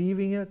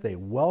receiving it, they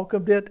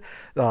welcomed it,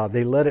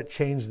 they let it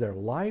change their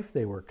life,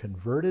 they were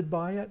converted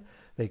by it,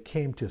 they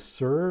came to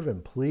serve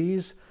and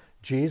please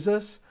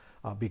Jesus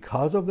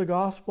because of the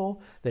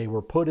gospel. They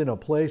were put in a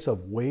place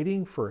of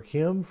waiting for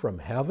him from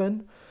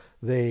heaven.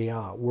 They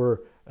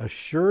were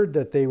assured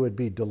that they would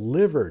be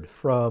delivered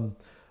from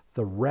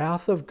the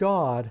wrath of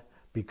God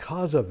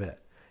because of it.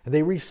 And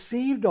they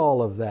received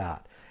all of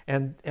that.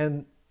 And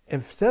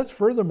it says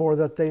furthermore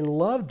that they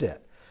loved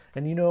it.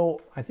 And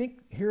I think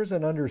here's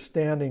an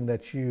understanding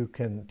that you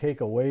can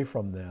take away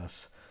from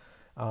this.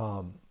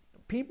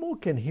 People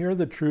can hear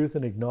the truth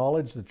and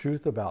acknowledge the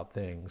truth about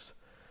things,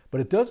 but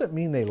it doesn't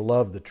mean they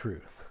love the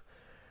truth.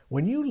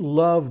 When you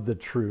love the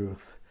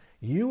truth,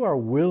 you are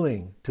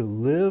willing to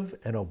live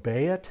and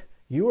obey it.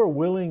 You are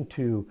willing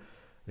to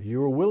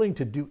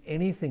do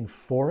anything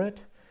for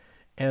it.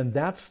 And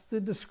that's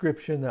the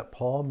description that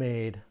Paul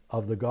made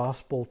of the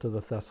gospel to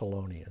the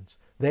Thessalonians.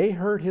 They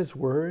heard his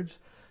words.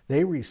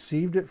 They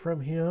received it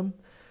from him.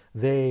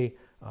 They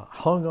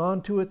hung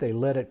on to it. They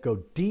let it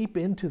go deep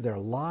into their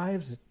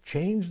lives. It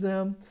changed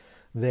them.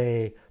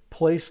 They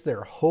placed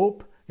their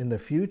hope in the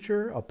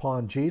future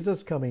upon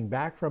Jesus coming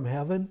back from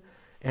heaven.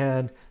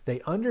 And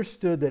they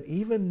understood that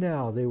even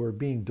now they were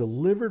being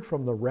delivered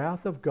from the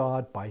wrath of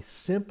God by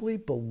simply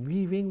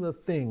believing the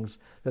things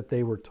that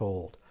they were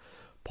told.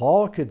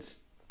 Paul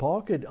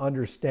could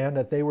understand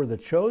that they were the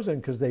chosen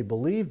because they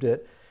believed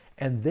it,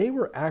 and they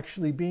were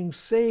actually being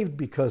saved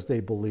because they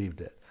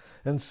believed it.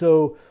 And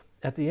so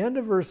at the end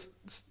of verse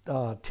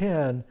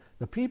 10,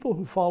 the people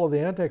who follow the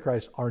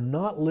Antichrist are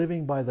not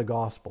living by the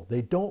gospel.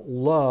 They don't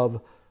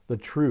love the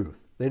truth.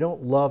 They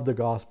don't love the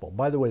gospel.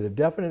 By the way, the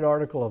definite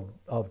article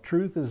of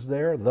truth is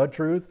there, the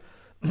truth,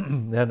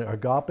 and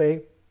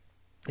agape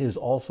is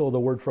also the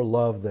word for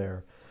love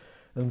there.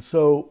 And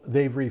so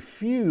they've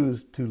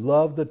refused to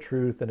love the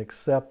truth and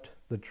accept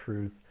the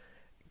truth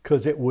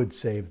because it would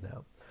save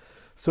them.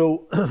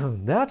 So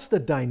that's the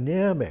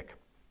dynamic,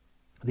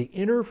 the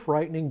inner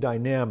frightening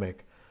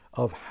dynamic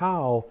of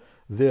how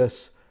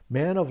this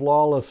man of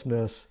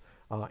lawlessness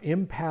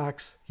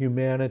impacts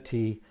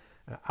humanity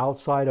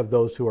outside of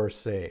those who are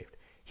saved.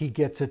 He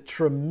gets a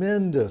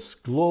tremendous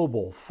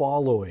global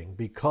following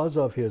because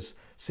of his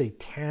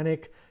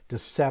satanic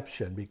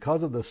deception,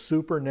 because of the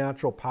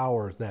supernatural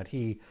powers that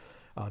he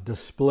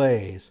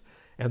displays.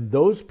 And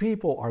those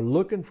people are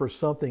looking for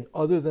something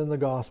other than the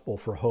gospel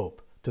for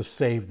hope, to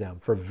save them,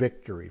 for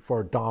victory,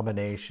 for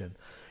domination.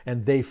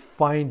 And they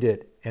find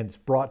it, and it's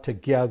brought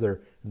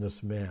together in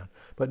this man.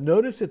 But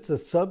notice it's a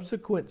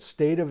subsequent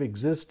state of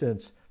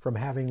existence from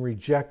having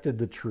rejected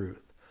the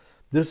truth.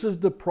 This is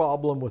the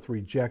problem with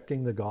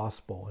rejecting the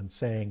gospel and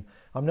saying,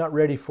 I'm not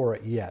ready for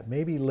it yet,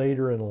 maybe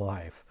later in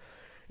life,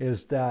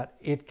 is that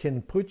it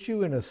can put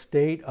you in a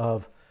state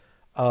of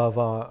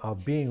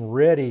being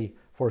ready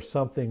for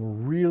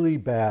something really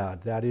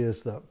bad. That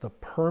is the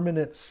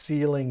permanent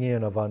sealing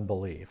in of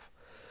unbelief.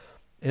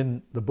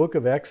 In the book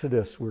of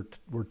Exodus,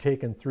 we're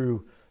taken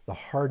through the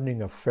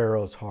hardening of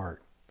Pharaoh's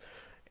heart.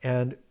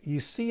 And you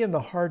see in the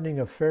hardening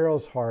of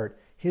Pharaoh's heart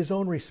his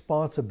own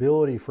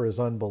responsibility for his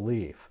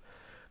unbelief.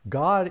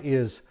 God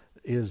is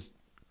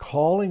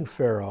calling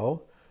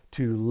Pharaoh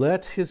to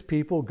let his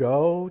people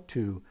go,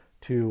 to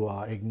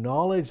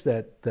acknowledge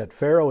that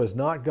Pharaoh is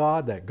not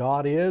God, that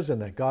God is, and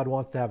that God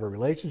wants to have a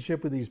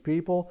relationship with these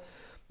people.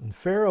 And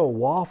Pharaoh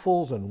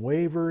waffles and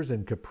wavers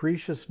in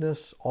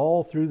capriciousness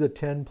all through the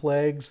 10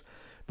 plagues.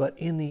 But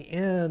in the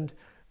end,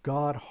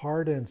 God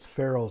hardens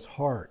Pharaoh's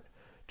heart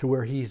to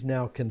where he's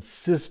now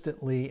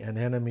consistently an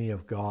enemy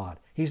of God.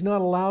 He's not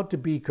allowed to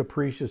be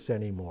capricious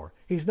anymore.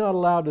 He's not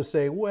allowed to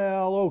say,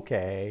 well,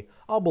 okay,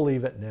 I'll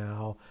believe it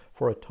now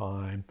for a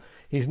time.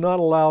 He's not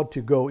allowed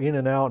to go in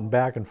and out and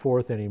back and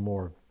forth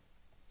anymore.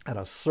 At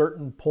a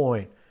certain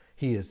point,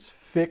 he is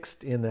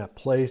fixed in that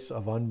place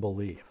of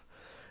unbelief.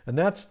 And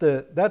that's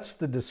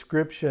the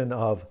description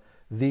of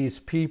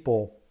these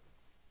people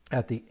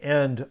at the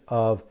end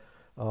of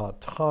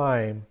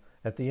time,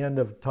 at the end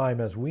of time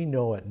as we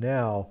know it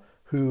now,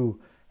 who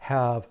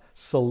have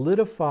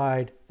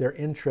solidified their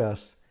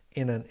interests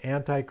in an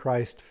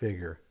Antichrist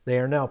figure. They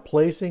are now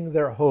placing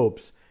their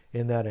hopes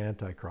in that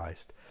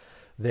Antichrist.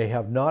 They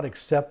have not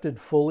accepted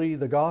fully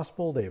the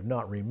gospel. They have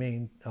not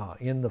remained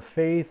in the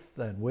faith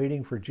and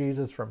waiting for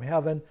Jesus from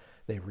heaven.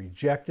 They've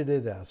rejected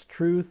it as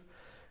truth.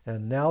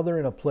 And now they're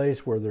in a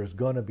place where there's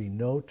going to be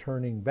no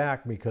turning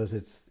back, because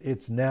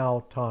it's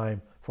now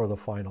time for the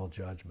final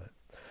judgment.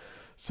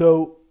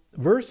 So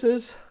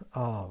verses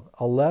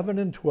 11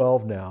 and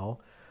 12 now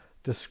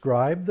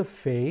describe the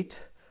fate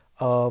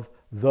of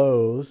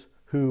those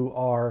who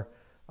are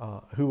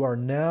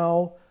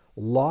now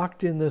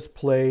locked in this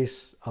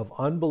place of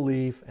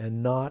unbelief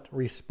and not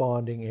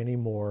responding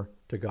anymore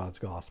to God's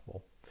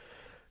gospel.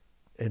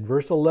 In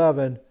verse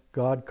 11,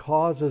 God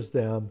causes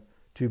them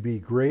to be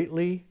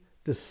greatly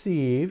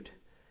deceived,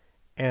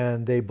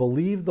 and they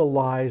believe the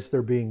lies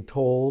they're being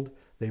told.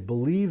 They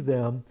believe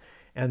them,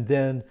 and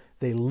then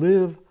they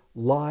live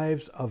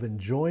lives of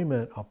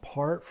enjoyment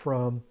apart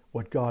from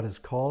what God is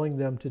calling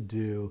them to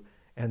do,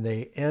 and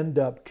they end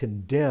up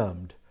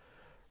condemned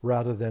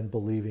rather than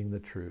believing the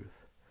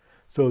truth.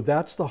 So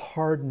that's the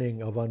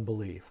hardening of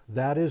unbelief.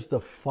 That is the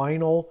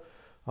final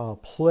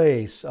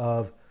place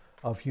of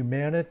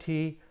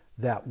humanity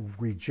that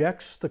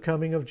rejects the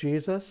coming of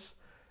Jesus,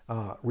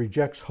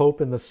 rejects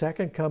hope in the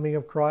second coming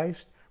of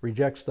Christ,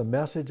 rejects the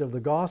message of the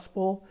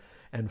gospel,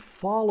 and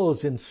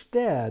follows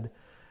instead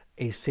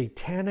a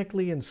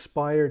satanically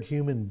inspired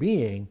human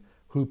being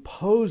who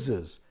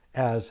poses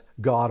as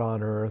God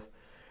on earth.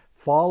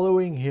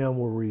 Following him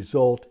will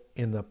result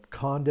in the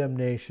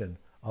condemnation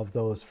of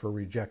those for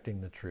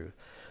rejecting the truth.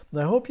 And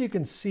I hope you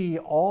can see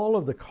all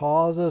of the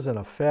causes and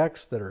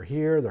effects that are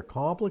here. They're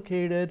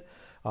complicated.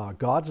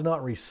 God's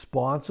not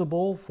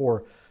responsible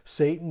for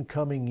Satan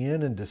coming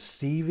in and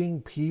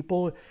deceiving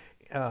people.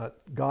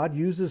 God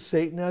uses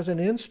Satan as an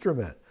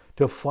instrument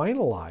to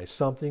finalize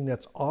something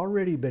that's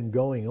already been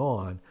going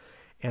on,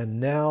 and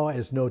now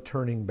is no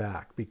turning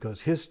back,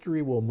 because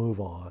history will move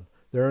on.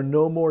 There are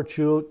no more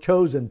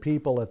chosen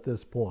people at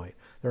this point.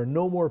 There are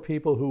no more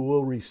people who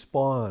will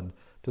respond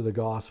to the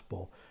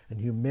gospel. And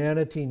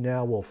humanity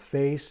now will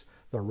face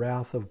the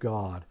wrath of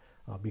God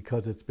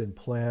because it's been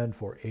planned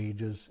for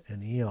ages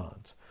and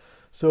eons.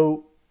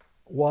 So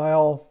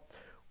while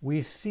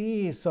we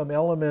see some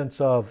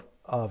elements of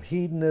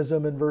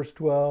hedonism in verse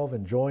 12,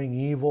 enjoying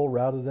evil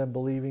rather than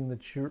believing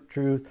the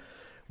truth,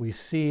 we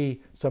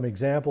see some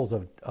examples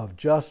of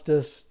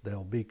justice.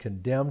 They'll be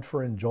condemned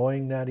for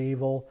enjoying that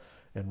evil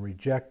and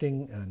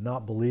rejecting and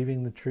not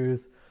believing the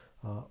truth.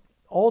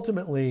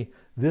 Ultimately,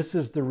 this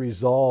is the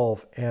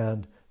resolve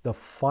and the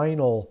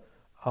final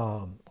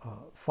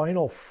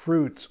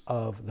fruits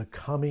of the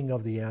coming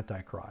of the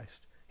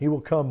Antichrist. He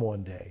will come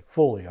one day,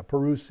 fully, a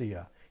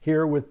parousia,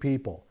 here with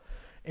people.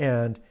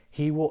 And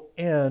he will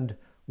end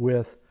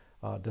with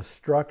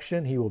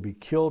destruction. He will be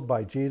killed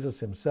by Jesus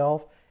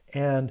himself.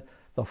 And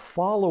the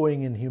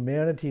following in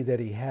humanity that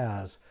he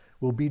has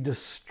will be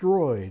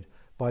destroyed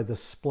by the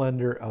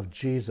splendor of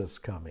Jesus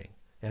coming.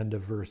 End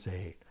of verse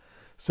 8.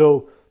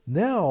 So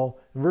now,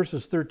 in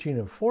verses 13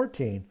 and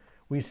 14,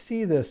 we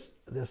see this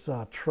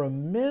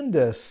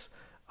tremendous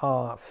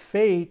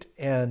fate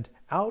and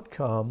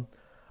outcome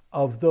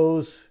of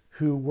those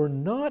who were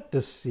not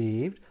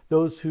deceived,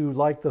 those who,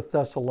 like the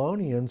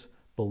Thessalonians,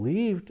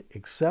 believed,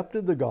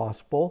 accepted the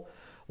gospel,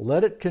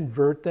 Let it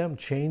convert them,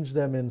 change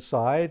them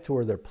inside to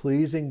where they're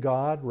pleasing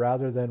God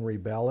rather than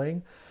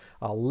rebelling.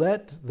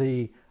 Let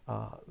the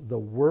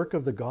work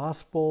of the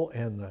gospel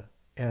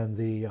and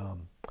the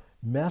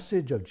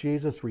message of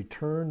Jesus'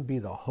 return be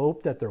the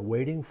hope that they're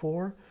waiting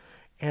for,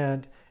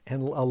 and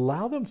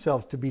allow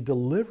themselves to be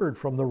delivered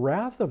from the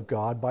wrath of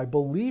God by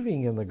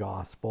believing in the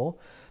gospel.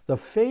 The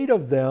fate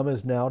of them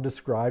is now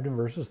described in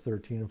verses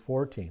 13 and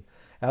 14.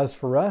 As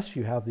for us,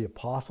 you have the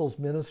apostles'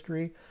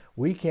 ministry.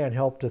 We can't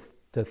help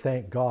to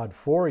thank God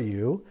for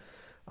you.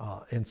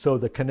 And so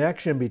the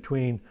connection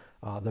between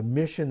the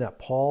mission that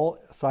Paul,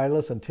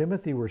 Silas, and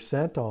Timothy were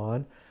sent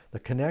on, the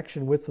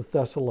connection with the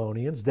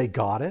Thessalonians, they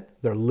got it,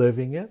 they're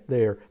living it,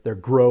 they're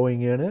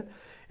growing in it.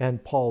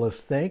 And Paul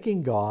is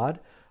thanking God.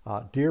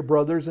 Dear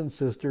brothers and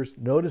sisters,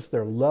 notice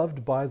they're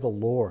loved by the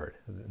Lord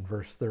in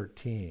verse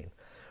 13.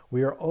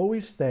 We are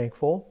always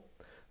thankful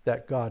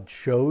that God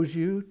chose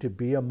you to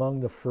be among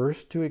the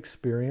first to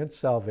experience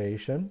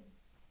salvation.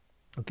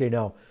 Okay,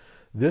 now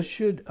this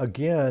should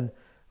again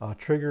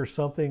trigger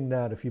something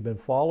that if you've been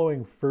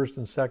following 1st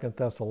and 2nd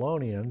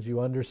Thessalonians, you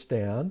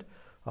understand.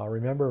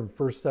 Remember in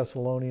 1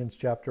 Thessalonians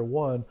chapter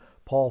 1,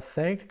 Paul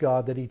thanked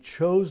God that he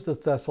chose the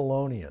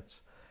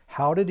Thessalonians.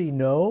 How did he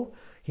know?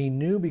 He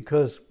knew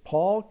because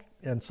Paul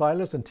and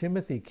Silas and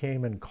Timothy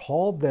came and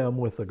called them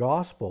with the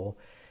gospel,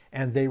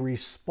 and they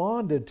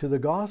responded to the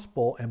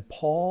gospel, and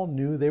Paul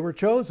knew they were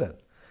chosen.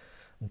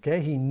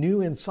 Okay, he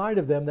knew inside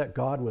of them that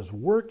God was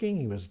working.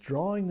 He was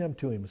drawing them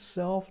to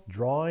himself,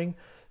 drawing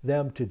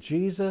them to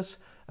Jesus,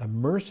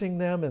 immersing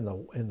them in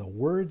the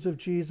words of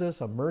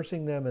Jesus,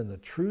 immersing them in the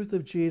truth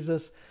of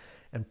Jesus.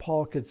 And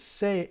Paul could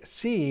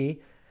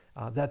see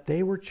that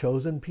they were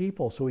chosen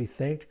people. So he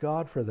thanked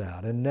God for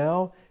that. And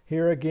now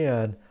here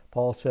again,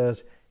 Paul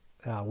says,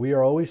 we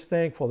are always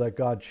thankful that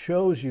God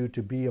chose you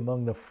to be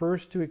among the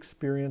first to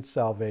experience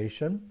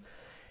salvation.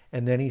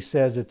 And then he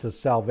says it's a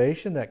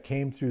salvation that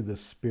came through the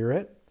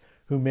Spirit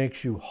who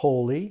makes you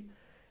holy,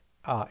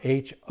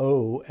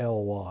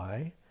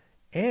 Holy,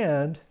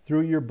 and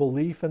through your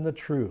belief in the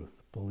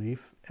truth,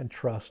 belief and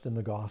trust in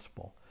the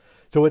gospel.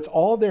 So it's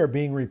all there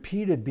being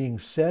repeated, being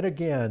said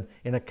again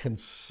in a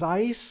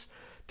concise,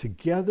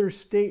 together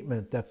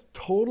statement that's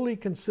totally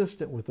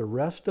consistent with the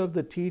rest of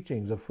the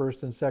teachings of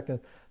 1st and 2nd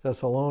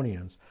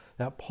Thessalonians,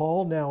 that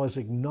Paul now is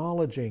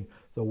acknowledging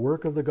the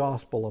work of the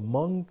gospel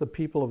among the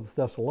people of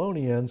the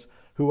Thessalonians,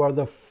 who are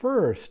the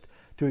first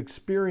to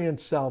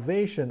experience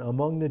salvation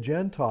among the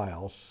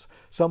Gentiles,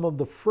 some of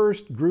the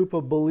first group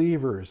of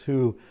believers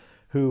who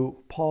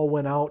Paul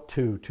went out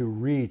to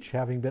reach,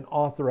 having been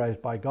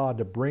authorized by God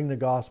to bring the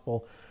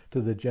gospel to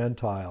the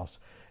Gentiles.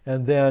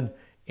 And then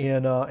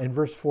in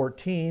verse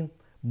 14,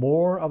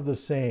 more of the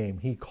same.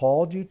 He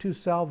called you to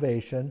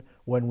salvation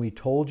when we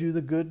told you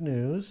the good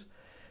news.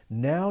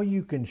 Now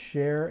you can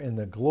share in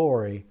the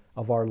glory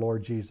of our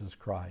Lord Jesus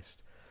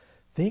Christ.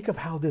 Think of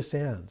how this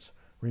ends.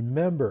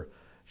 Remember,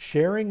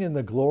 sharing in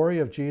the glory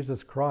of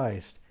Jesus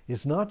Christ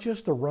is not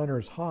just a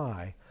runner's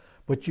high,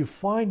 but you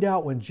find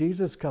out when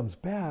Jesus comes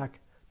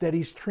back that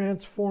he's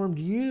transformed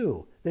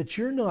you, that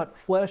you're not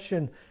flesh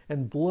and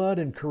blood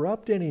and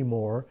corrupt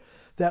anymore,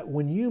 that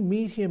when you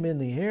meet him in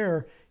the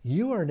air,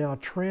 you are now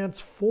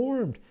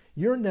transformed.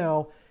 You're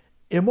now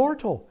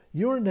immortal.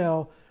 You're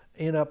now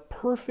in a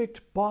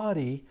perfect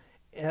body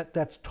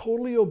that's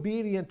totally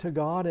obedient to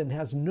God and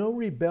has no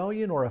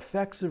rebellion or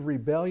effects of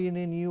rebellion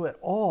in you at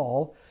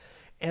all.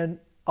 And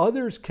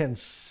others can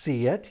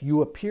see it.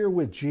 You appear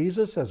with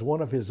Jesus as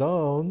one of his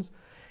own,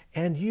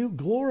 and you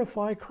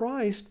glorify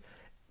Christ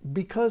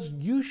because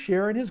you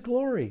share in his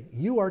glory.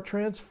 You are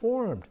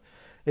transformed.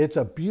 It's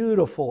a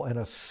beautiful and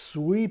a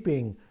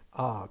sweeping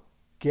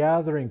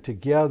gathering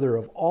together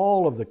of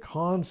all of the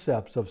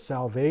concepts of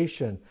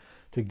salvation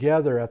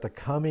together at the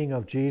coming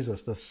of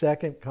Jesus, the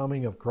second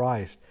coming of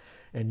Christ,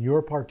 and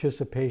your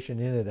participation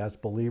in it as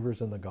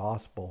believers in the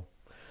gospel.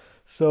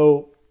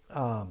 So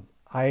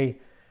I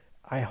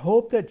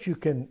hope that you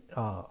can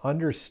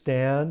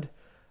understand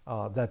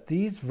that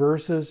these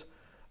verses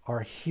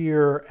are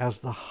here as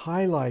the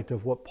highlight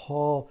of what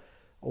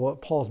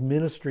Paul's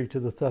ministry to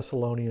the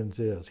Thessalonians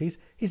is.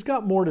 He's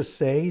got more to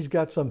say. He's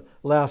got some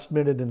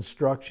last-minute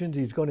instructions.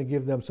 He's going to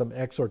give them some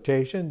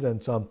exhortations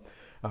and some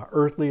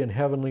earthly and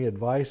heavenly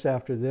advice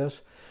after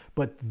this.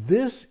 But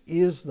this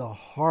is the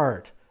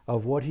heart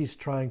of what he's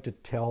trying to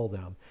tell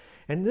them.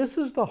 And this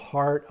is the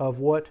heart of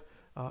what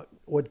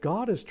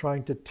God is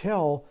trying to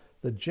tell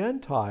the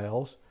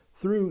Gentiles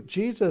through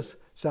Jesus'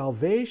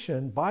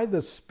 salvation by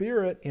the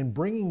Spirit in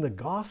bringing the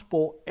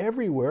gospel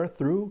everywhere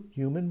through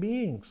human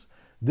beings.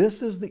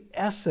 This is the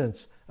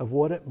essence of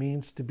what it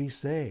means to be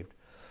saved.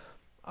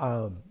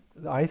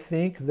 I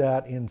think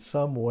that in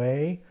some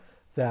way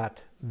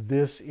that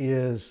this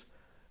is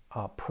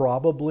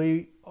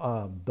probably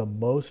the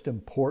most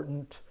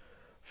important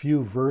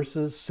few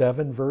verses,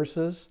 7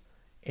 verses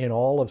in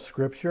all of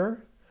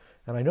Scripture.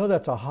 And I know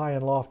that's a high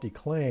and lofty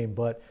claim,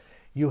 but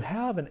you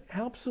have an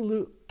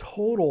absolute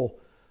total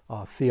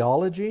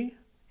theology,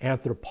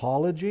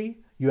 anthropology.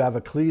 You have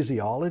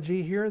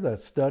ecclesiology here, the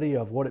study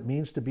of what it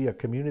means to be a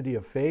community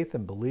of faith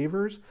and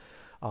believers.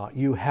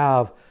 You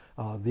have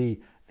the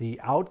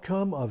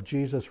outcome of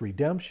Jesus'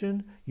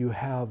 redemption. You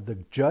have the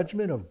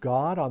judgment of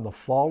God on the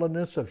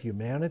fallenness of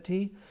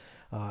humanity.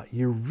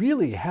 You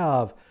really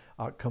have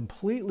a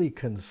completely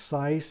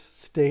concise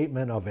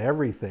statement of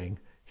everything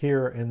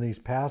here in these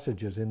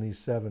passages, in these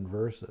 7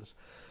 verses.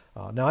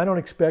 Now, I don't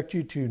expect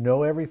you to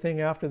know everything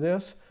after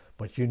this,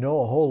 but you know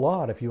a whole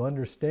lot if you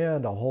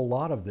understand a whole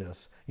lot of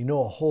this. You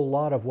know a whole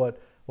lot of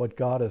what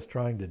God is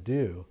trying to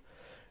do.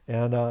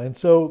 And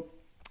so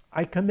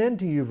I commend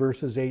to you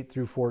verses 8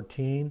 through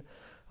 14.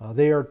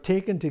 They are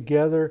taken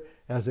together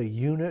as a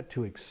unit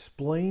to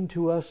explain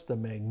to us the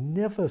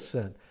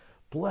magnificent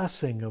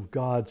blessing of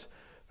God's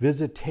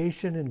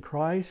visitation in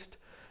Christ.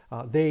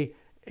 They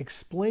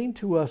explain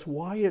to us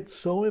why it's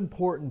so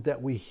important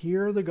that we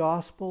hear the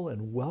gospel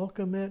and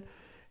welcome it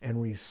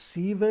and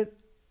receive it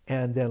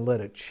and then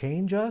let it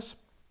change us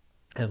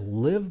and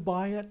live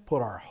by it,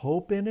 put our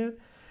hope in it,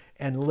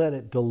 and let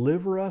it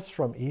deliver us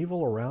from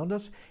evil around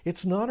us.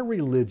 It's not a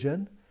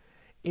religion.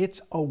 It's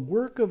a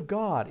work of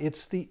God.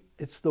 It's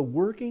the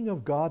working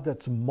of God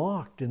that's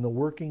mocked in the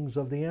workings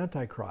of the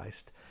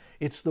Antichrist.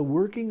 It's the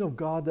working of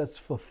God that's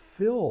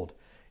fulfilled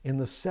in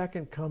the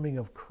second coming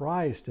of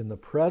Christ, in the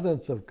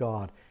presence of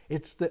God.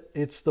 It's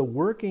the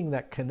working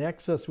that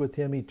connects us with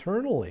Him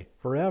eternally,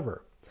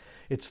 forever.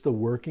 It's the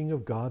working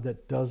of God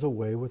that does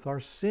away with our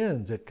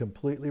sins. It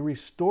completely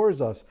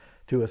restores us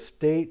to a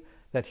state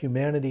that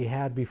humanity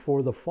had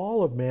before the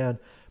fall of man,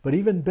 but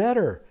even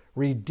better,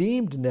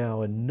 redeemed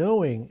now and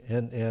knowing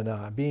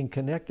and being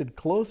connected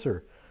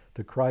closer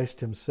to Christ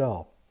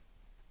Himself.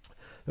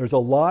 There's a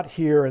lot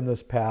here in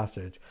this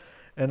passage,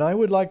 and I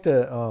would like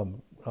to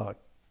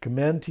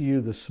commend to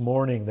you this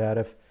morning that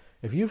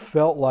if you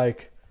felt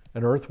like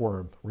an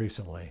earthworm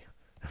recently,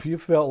 if you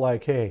felt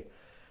like, hey,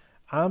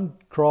 I'm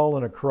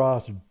crawling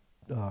across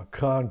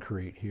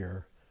concrete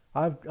here,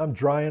 I'm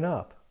drying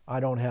up. I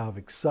don't have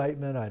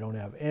excitement. I don't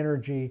have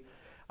energy.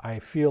 I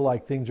feel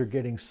like things are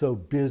getting so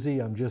busy.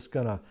 I'm just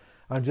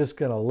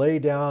gonna lay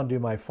down, do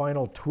my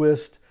final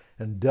twist,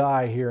 and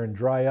die here and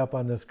dry up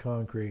on this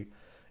concrete.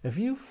 If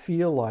you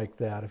feel like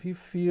that, if you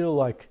feel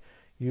like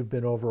you've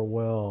been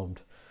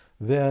overwhelmed,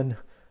 then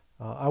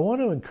I want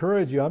to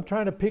encourage you. I'm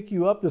trying to pick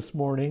you up this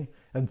morning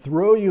and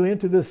throw you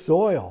into this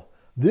soil.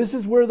 This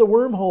is where the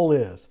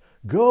wormhole is.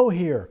 Go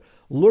here.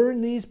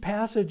 Learn these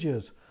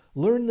passages.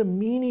 Learn the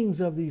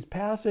meanings of these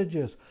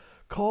passages.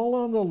 Call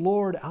on the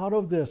Lord out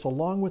of this,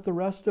 along with the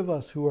rest of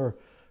us who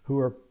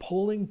are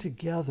pulling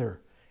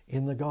together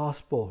in the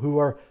gospel, who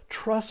are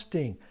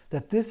trusting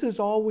that this is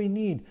all we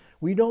need.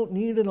 We don't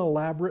need an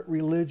elaborate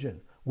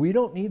religion. We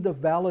don't need the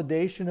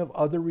validation of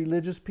other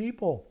religious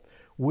people.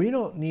 We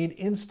don't need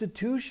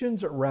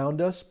institutions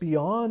around us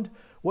beyond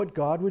what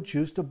God would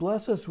choose to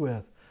bless us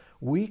with.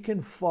 We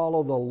can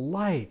follow the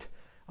light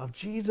of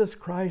Jesus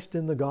Christ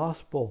in the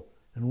gospel,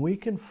 and we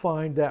can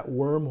find that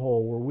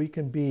wormhole where we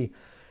can be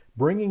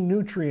bringing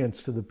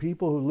nutrients to the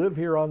people who live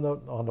here on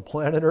the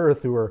planet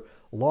Earth who are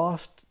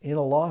lost, in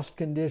a lost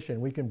condition.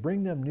 We can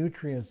bring them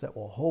nutrients that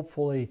will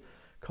hopefully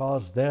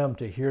cause them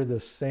to hear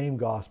this same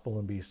gospel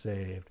and be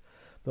saved.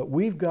 But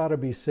we've got to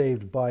be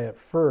saved by it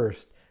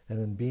first, and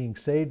in being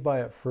saved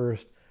by it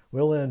first,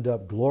 we'll end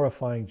up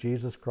glorifying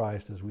Jesus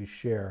Christ as we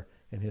share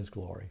in His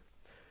glory.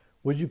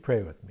 Would you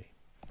pray with me?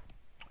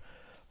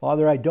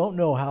 Father, I don't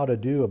know how to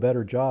do a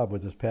better job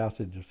with this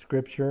passage of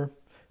Scripture.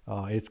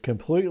 It's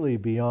completely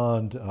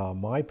beyond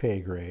my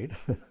pay grade.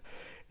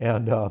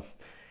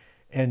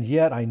 And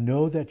yet I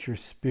know that your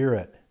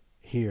Spirit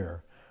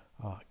here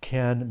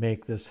can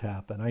make this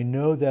happen. I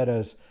know that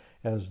as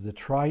the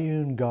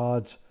triune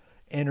God's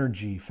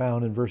energy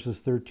found in verses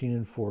 13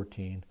 and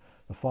 14,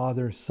 the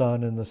Father,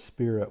 Son, and the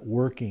Spirit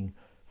working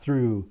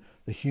through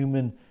the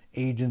human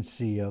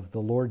agency of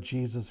the Lord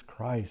Jesus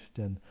Christ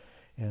and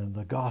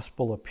the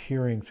gospel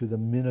appearing through the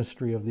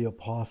ministry of the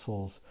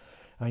apostles.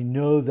 I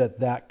know that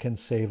that can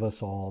save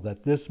us all,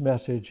 that this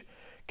message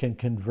can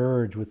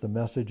converge with the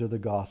message of the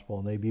gospel,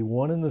 and they be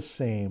one and the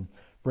same,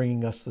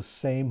 bringing us the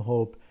same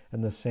hope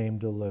and the same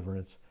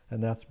deliverance.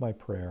 And that's my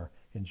prayer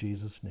in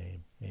Jesus'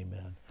 name.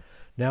 Amen.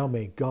 Now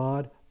may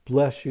God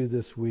bless you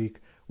this week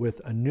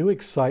with a new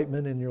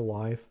excitement in your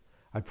life.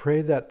 I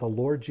pray that the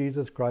Lord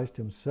Jesus Christ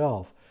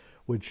Himself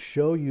would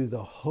show you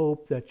the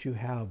hope that you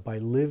have by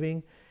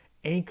living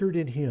anchored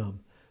in Him.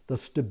 The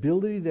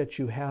stability that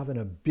you have in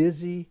a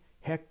busy,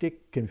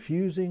 hectic,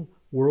 confusing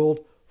world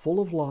full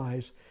of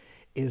lies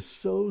is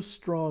so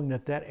strong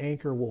that that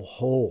anchor will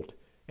hold,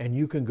 and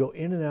you can go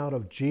in and out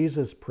of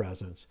Jesus'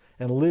 presence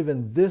and live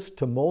in this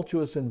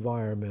tumultuous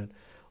environment,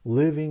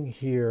 living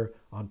here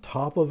on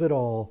top of it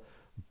all,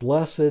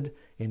 blessed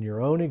in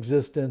your own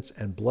existence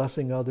and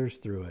blessing others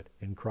through it.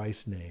 In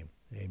Christ's name,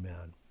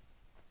 amen.